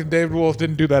drunk, and David Wolf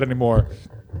didn't do that anymore.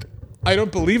 I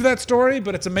don't believe that story,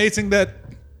 but it's amazing that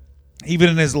even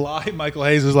in his lie, Michael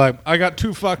Hayes is like, I got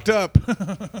too fucked up.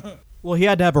 Well, he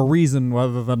had to have a reason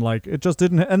rather than like, it just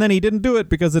didn't. And then he didn't do it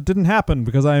because it didn't happen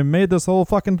because I made this whole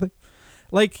fucking thing.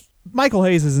 Like, Michael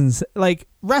Hayes is insane. Like,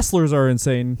 wrestlers are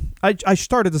insane. I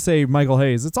started to say Michael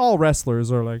Hayes. It's all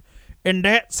wrestlers are like, and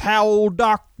that's how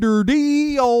Dr.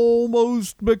 D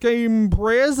almost became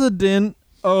president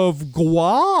of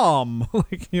Guam.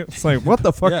 Like, it's like, what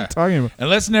the fuck are you talking about? And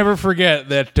let's never forget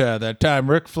that that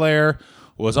time Ric Flair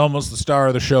was almost the star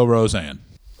of the show, Roseanne.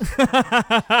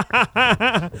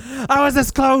 I was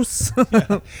this close.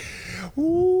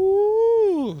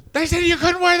 Ooh. They said you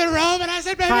couldn't wear the robe, and I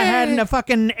said, baby. I hadn't a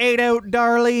fucking ate out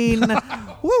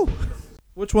Darlene. Woo.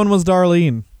 Which one was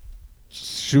Darlene?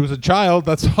 She was a child.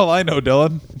 That's all I know,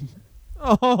 Dylan.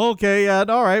 Oh, okay, yeah,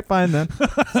 all right, fine then.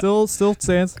 Still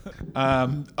stands.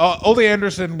 Ole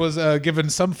Anderson was given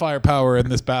some firepower in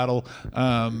this battle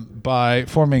by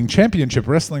forming Championship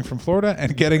Wrestling from Florida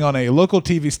and getting on a local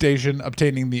TV station,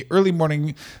 obtaining the early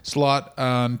morning slot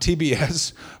on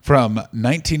TBS from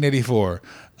 1984.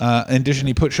 In addition,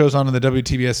 he put shows on in the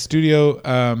WTBS studio,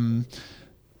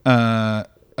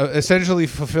 essentially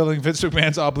fulfilling Vince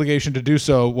McMahon's obligation to do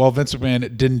so while Vince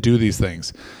McMahon didn't do these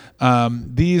things.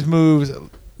 These moves...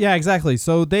 Yeah, exactly.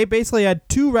 So they basically had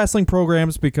two wrestling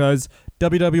programs because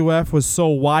WWF was so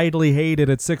widely hated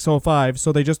at 605,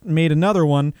 so they just made another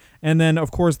one, and then,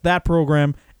 of course, that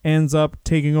program ends up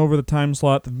taking over the time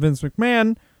slot that Vince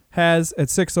McMahon has at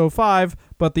 605,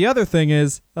 but the other thing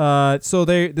is,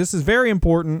 this is very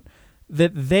important,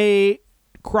 that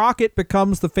Crockett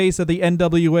becomes the face of the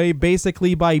NWA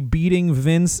basically by beating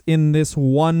Vince in this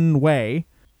one way,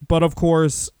 but of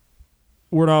course...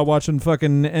 We're not watching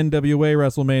fucking NWA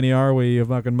WrestleMania, are we, you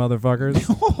fucking motherfuckers?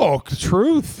 Oh,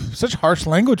 truth. Such harsh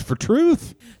language for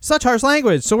truth. Such harsh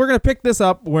language. So we're going to pick this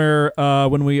up where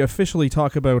when we officially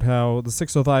talk about how the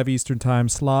 6:05 Eastern Time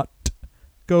slot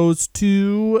goes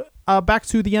to back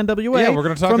to the NWA. Yeah, we're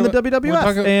going to talk from about, the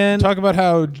WWF. and talk about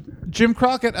how Jim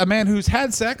Crockett, a man who's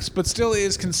had sex but still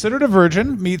is considered a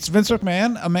virgin, meets Vince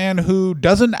McMahon, a man who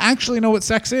doesn't actually know what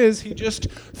sex is. He just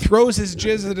throws his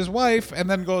jizz at his wife and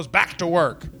then goes back to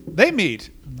work. They meet.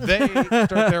 They start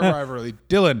their rivalry.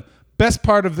 Dylan, best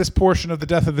part of this portion of the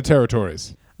Death of the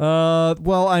Territories?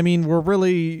 Well, I mean, we're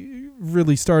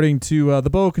really starting to... the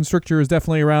boa constrictor is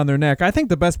definitely around their neck. I think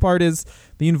the best part is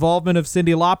the involvement of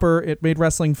Cyndi Lauper. It made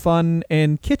wrestling fun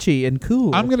and kitschy and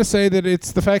cool. I'm going to say that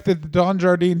it's the fact that Don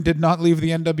Jardine did not leave the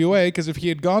NWA, because if he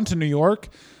had gone to New York,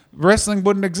 wrestling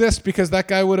wouldn't exist because that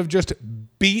guy would have just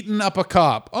beaten up a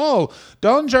cop. Oh,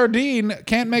 Don Jardine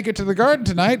can't make it to the Garden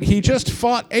tonight. He just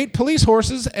fought 8 police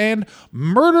horses and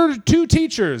murdered 2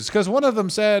 teachers because one of them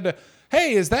said...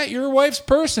 Hey, is that your wife's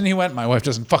purse? And he went, my wife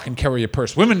doesn't fucking carry a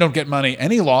purse. Women don't get money.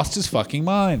 And he lost his fucking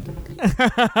mind.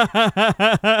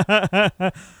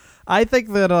 I think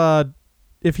that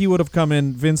if he would have come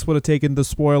in, Vince would have taken the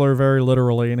spoiler very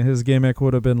literally, and his gimmick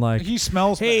would have been like, he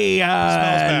smells bad. Hey, He smells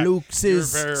bad. Luke's You're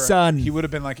his very right. son. He would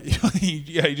have been like, he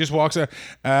just walks out,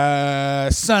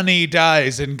 Sonny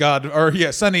dies in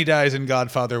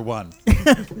Godfather 1.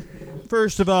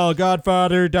 First of all,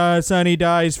 Godfather dies, Sonny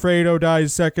dies, Fredo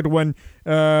dies. Second one,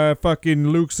 fucking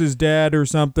Luke's his dad or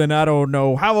something. I don't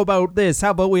know. How about this?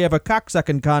 How about we have a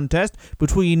cocksucking contest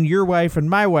between your wife and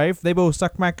my wife? They both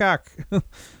suck my cock.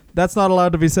 That's not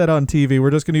allowed to be said on TV.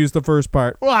 We're just going to use the first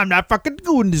part. Well, I'm not fucking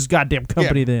doing this goddamn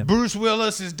company then. Bruce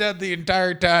Willis is dead the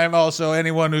entire time. Also,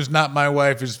 anyone who's not my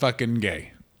wife is fucking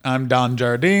gay. I'm Don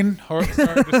Jardine. Sorry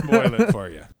to spoil it for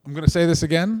you. I'm going to say this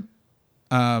again.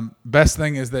 Best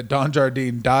thing is that Don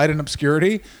Jardine died in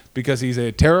obscurity because he's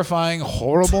a terrifying,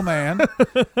 horrible man.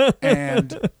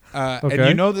 And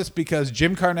you know this because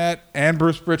Jim Cornette and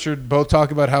Bruce Pritchard both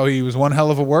talk about how he was one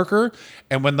hell of a worker.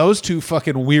 And when those two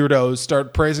fucking weirdos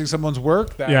start praising someone's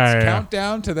work, that's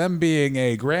countdown to them being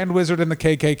a grand wizard in the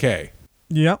KKK.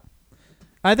 Yep.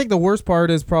 I think the worst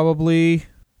part is probably...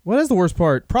 What is the worst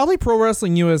part? Probably Pro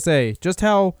Wrestling USA. Just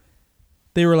how...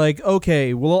 They were like,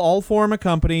 okay, we'll all form a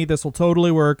company. This will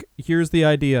totally work. Here's the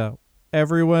idea.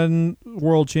 Everyone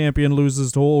world champion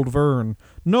loses to Old Vern.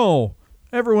 No.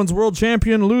 Everyone's world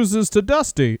champion loses to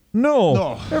Dusty.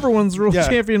 No. Everyone's world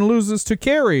champion loses to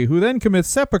Kerry, who then commits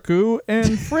seppuku,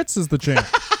 and Fritz is the champ.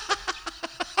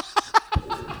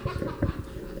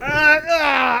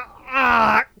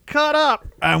 Cut up.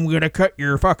 I'm going to cut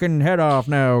your fucking head off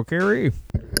now, Kerry.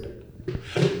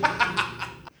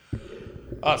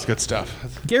 Oh, it's good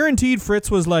stuff. Guaranteed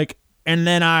Fritz was like, and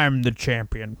then I'm the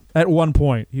champion. At one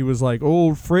point, he was like,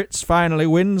 old Fritz finally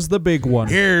wins the big one.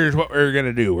 Here's what we're going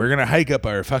to do. We're going to hike up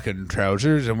our fucking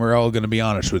trousers, and we're all going to be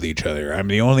honest with each other. I'm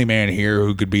the only man here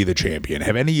who could be the champion.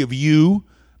 Have any of you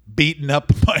beaten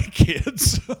up my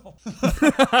kids?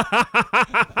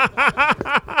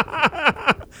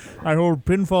 I hold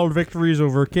pinfall victories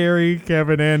over Kerry,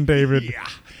 Kevin, and David. Yeah.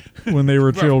 When they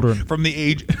were children. From the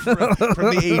age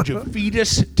of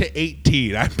fetus to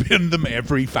 18. I pinned them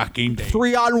every fucking day.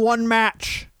 3-on-1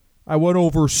 match. I went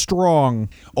over strong.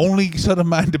 Only son of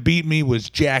mine to beat me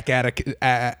was Jack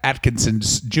Atkinson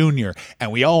Jr.,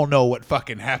 and we all know what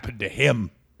fucking happened to him.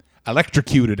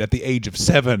 Electrocuted at the age of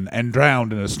 7 and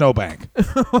drowned in a snowbank.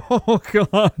 Oh,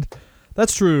 God.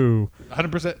 That's true.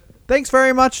 100%. Thanks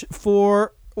very much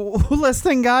for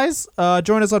listening, guys.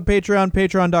 Join us on Patreon,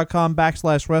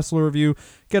 patreon.com/Wrestler Review.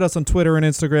 Get us on Twitter and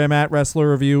Instagram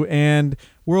 @Wrestler Review, and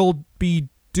we'll be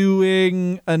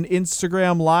doing an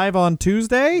Instagram live on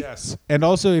Tuesday. Yes. And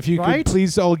also, if you Right? could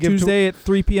please all give Tuesday at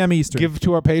 3 p.m. Eastern. give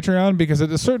to our Patreon, because at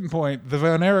a certain point, the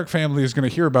Van Erich family is going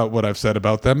to hear about what I've said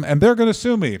about them, and they're going to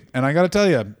sue me. And I got to tell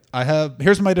you,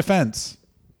 here's my defense.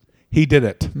 He did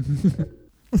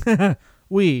it.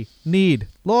 We need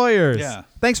lawyers. Yeah.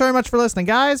 Thanks very much for listening,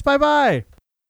 guys. Bye-bye.